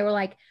 same thing. They were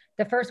like,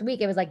 the first week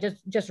it was like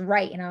just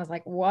right. And I was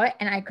like, what?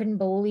 And I couldn't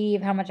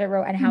believe how much I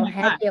wrote and how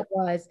heavy it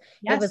was.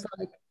 It was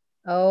like,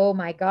 oh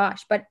my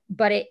gosh. But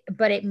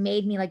it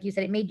made me, like you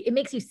said, it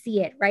makes you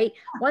see it, right?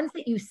 Once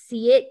that you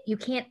see it, you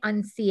can't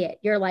unsee it.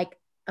 You're like,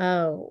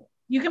 oh.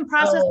 You can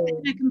process it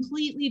in a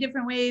completely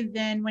different way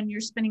than when you're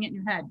spinning it in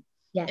your head.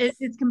 Yes.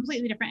 It's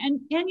completely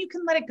different. And you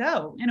can let it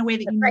go in a way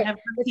that you never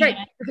can.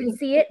 You can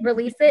see it,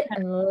 release it,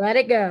 and let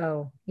it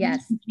go.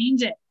 Yes.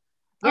 Change it.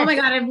 Yes. Oh my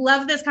God, I've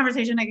loved this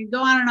conversation. I could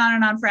go on and on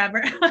and on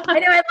forever. I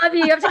know, I love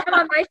you. You have to come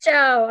on my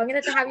show. I'm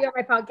going to have you on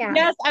my podcast.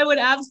 Yes, I would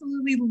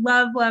absolutely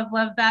love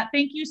that.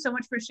 Thank you so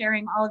much for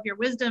sharing all of your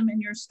wisdom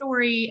and your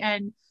story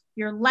and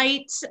your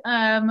light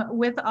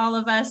with all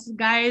of us.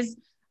 Guys,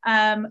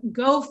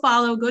 go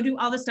follow, go do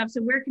all the stuff.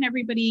 So where can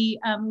everybody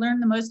learn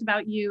the most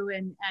about you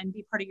and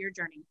be part of your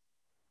journey?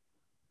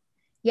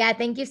 Yeah,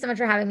 thank you so much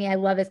for having me. I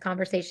love this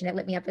conversation. It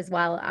lit me up as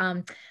well.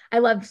 I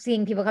love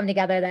seeing people come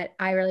together that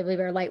I really believe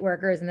are light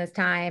workers in this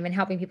time and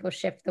helping people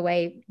shift the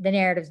way the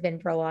narrative's been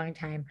for a long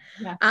time.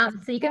 Yeah.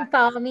 So you can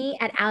follow me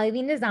at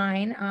Levine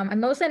Design. I'm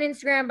mostly on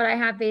Instagram, but I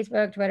have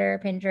Facebook, Twitter,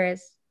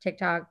 Pinterest,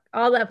 TikTok,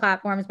 all the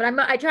platforms, but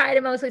I try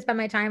to mostly spend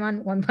my time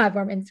on one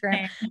platform,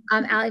 Instagram.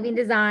 Levine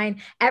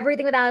Design.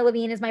 Everything with Ali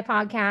Levine is my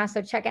podcast.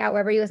 So check out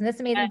wherever you listen to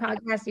this amazing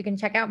podcast, you can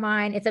check out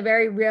mine. It's a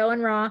very real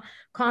and raw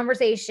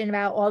conversation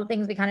about all the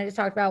things we kind of just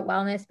talked about: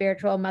 wellness,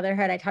 spiritual,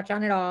 motherhood. I touch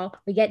on it all.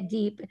 We get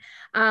deep.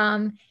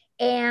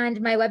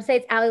 And my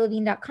website's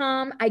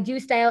alilevine.com. I do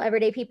style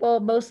everyday people,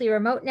 mostly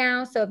remote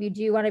now. So if you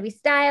do want to be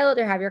styled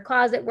or have your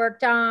closet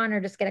worked on or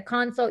just get a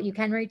consult, you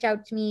can reach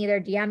out to me, either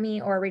DM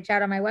me or reach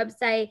out on my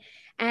website.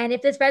 And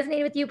if this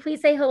resonated with you, please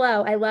say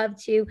hello. I love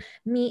to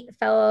meet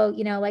fellow,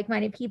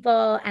 like-minded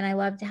people. And I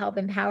love to help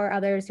empower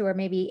others who are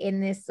maybe in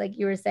this, like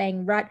you were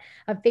saying, rut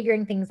of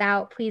figuring things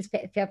out. Please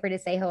feel free to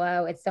say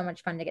hello. It's so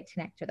much fun to get to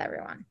connect with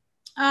everyone.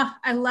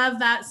 I love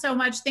that so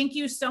much. Thank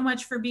you so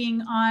much for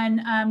being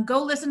on.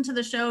 Go listen to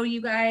the show,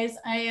 you guys.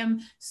 I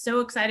am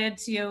so excited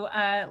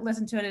to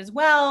listen to it as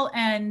well.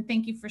 And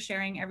thank you for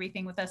sharing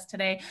everything with us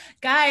today.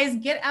 Guys,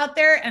 get out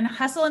there and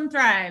hustle and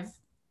thrive.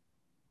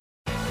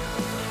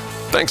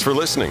 Thanks for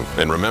listening.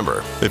 And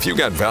remember, if you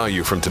got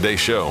value from today's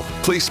show,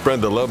 please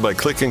spread the love by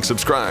clicking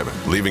subscribe,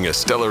 leaving a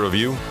stellar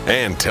review,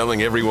 and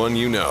telling everyone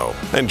you know.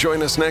 And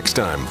join us next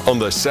time on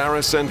The Sarah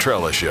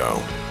Centrella Show.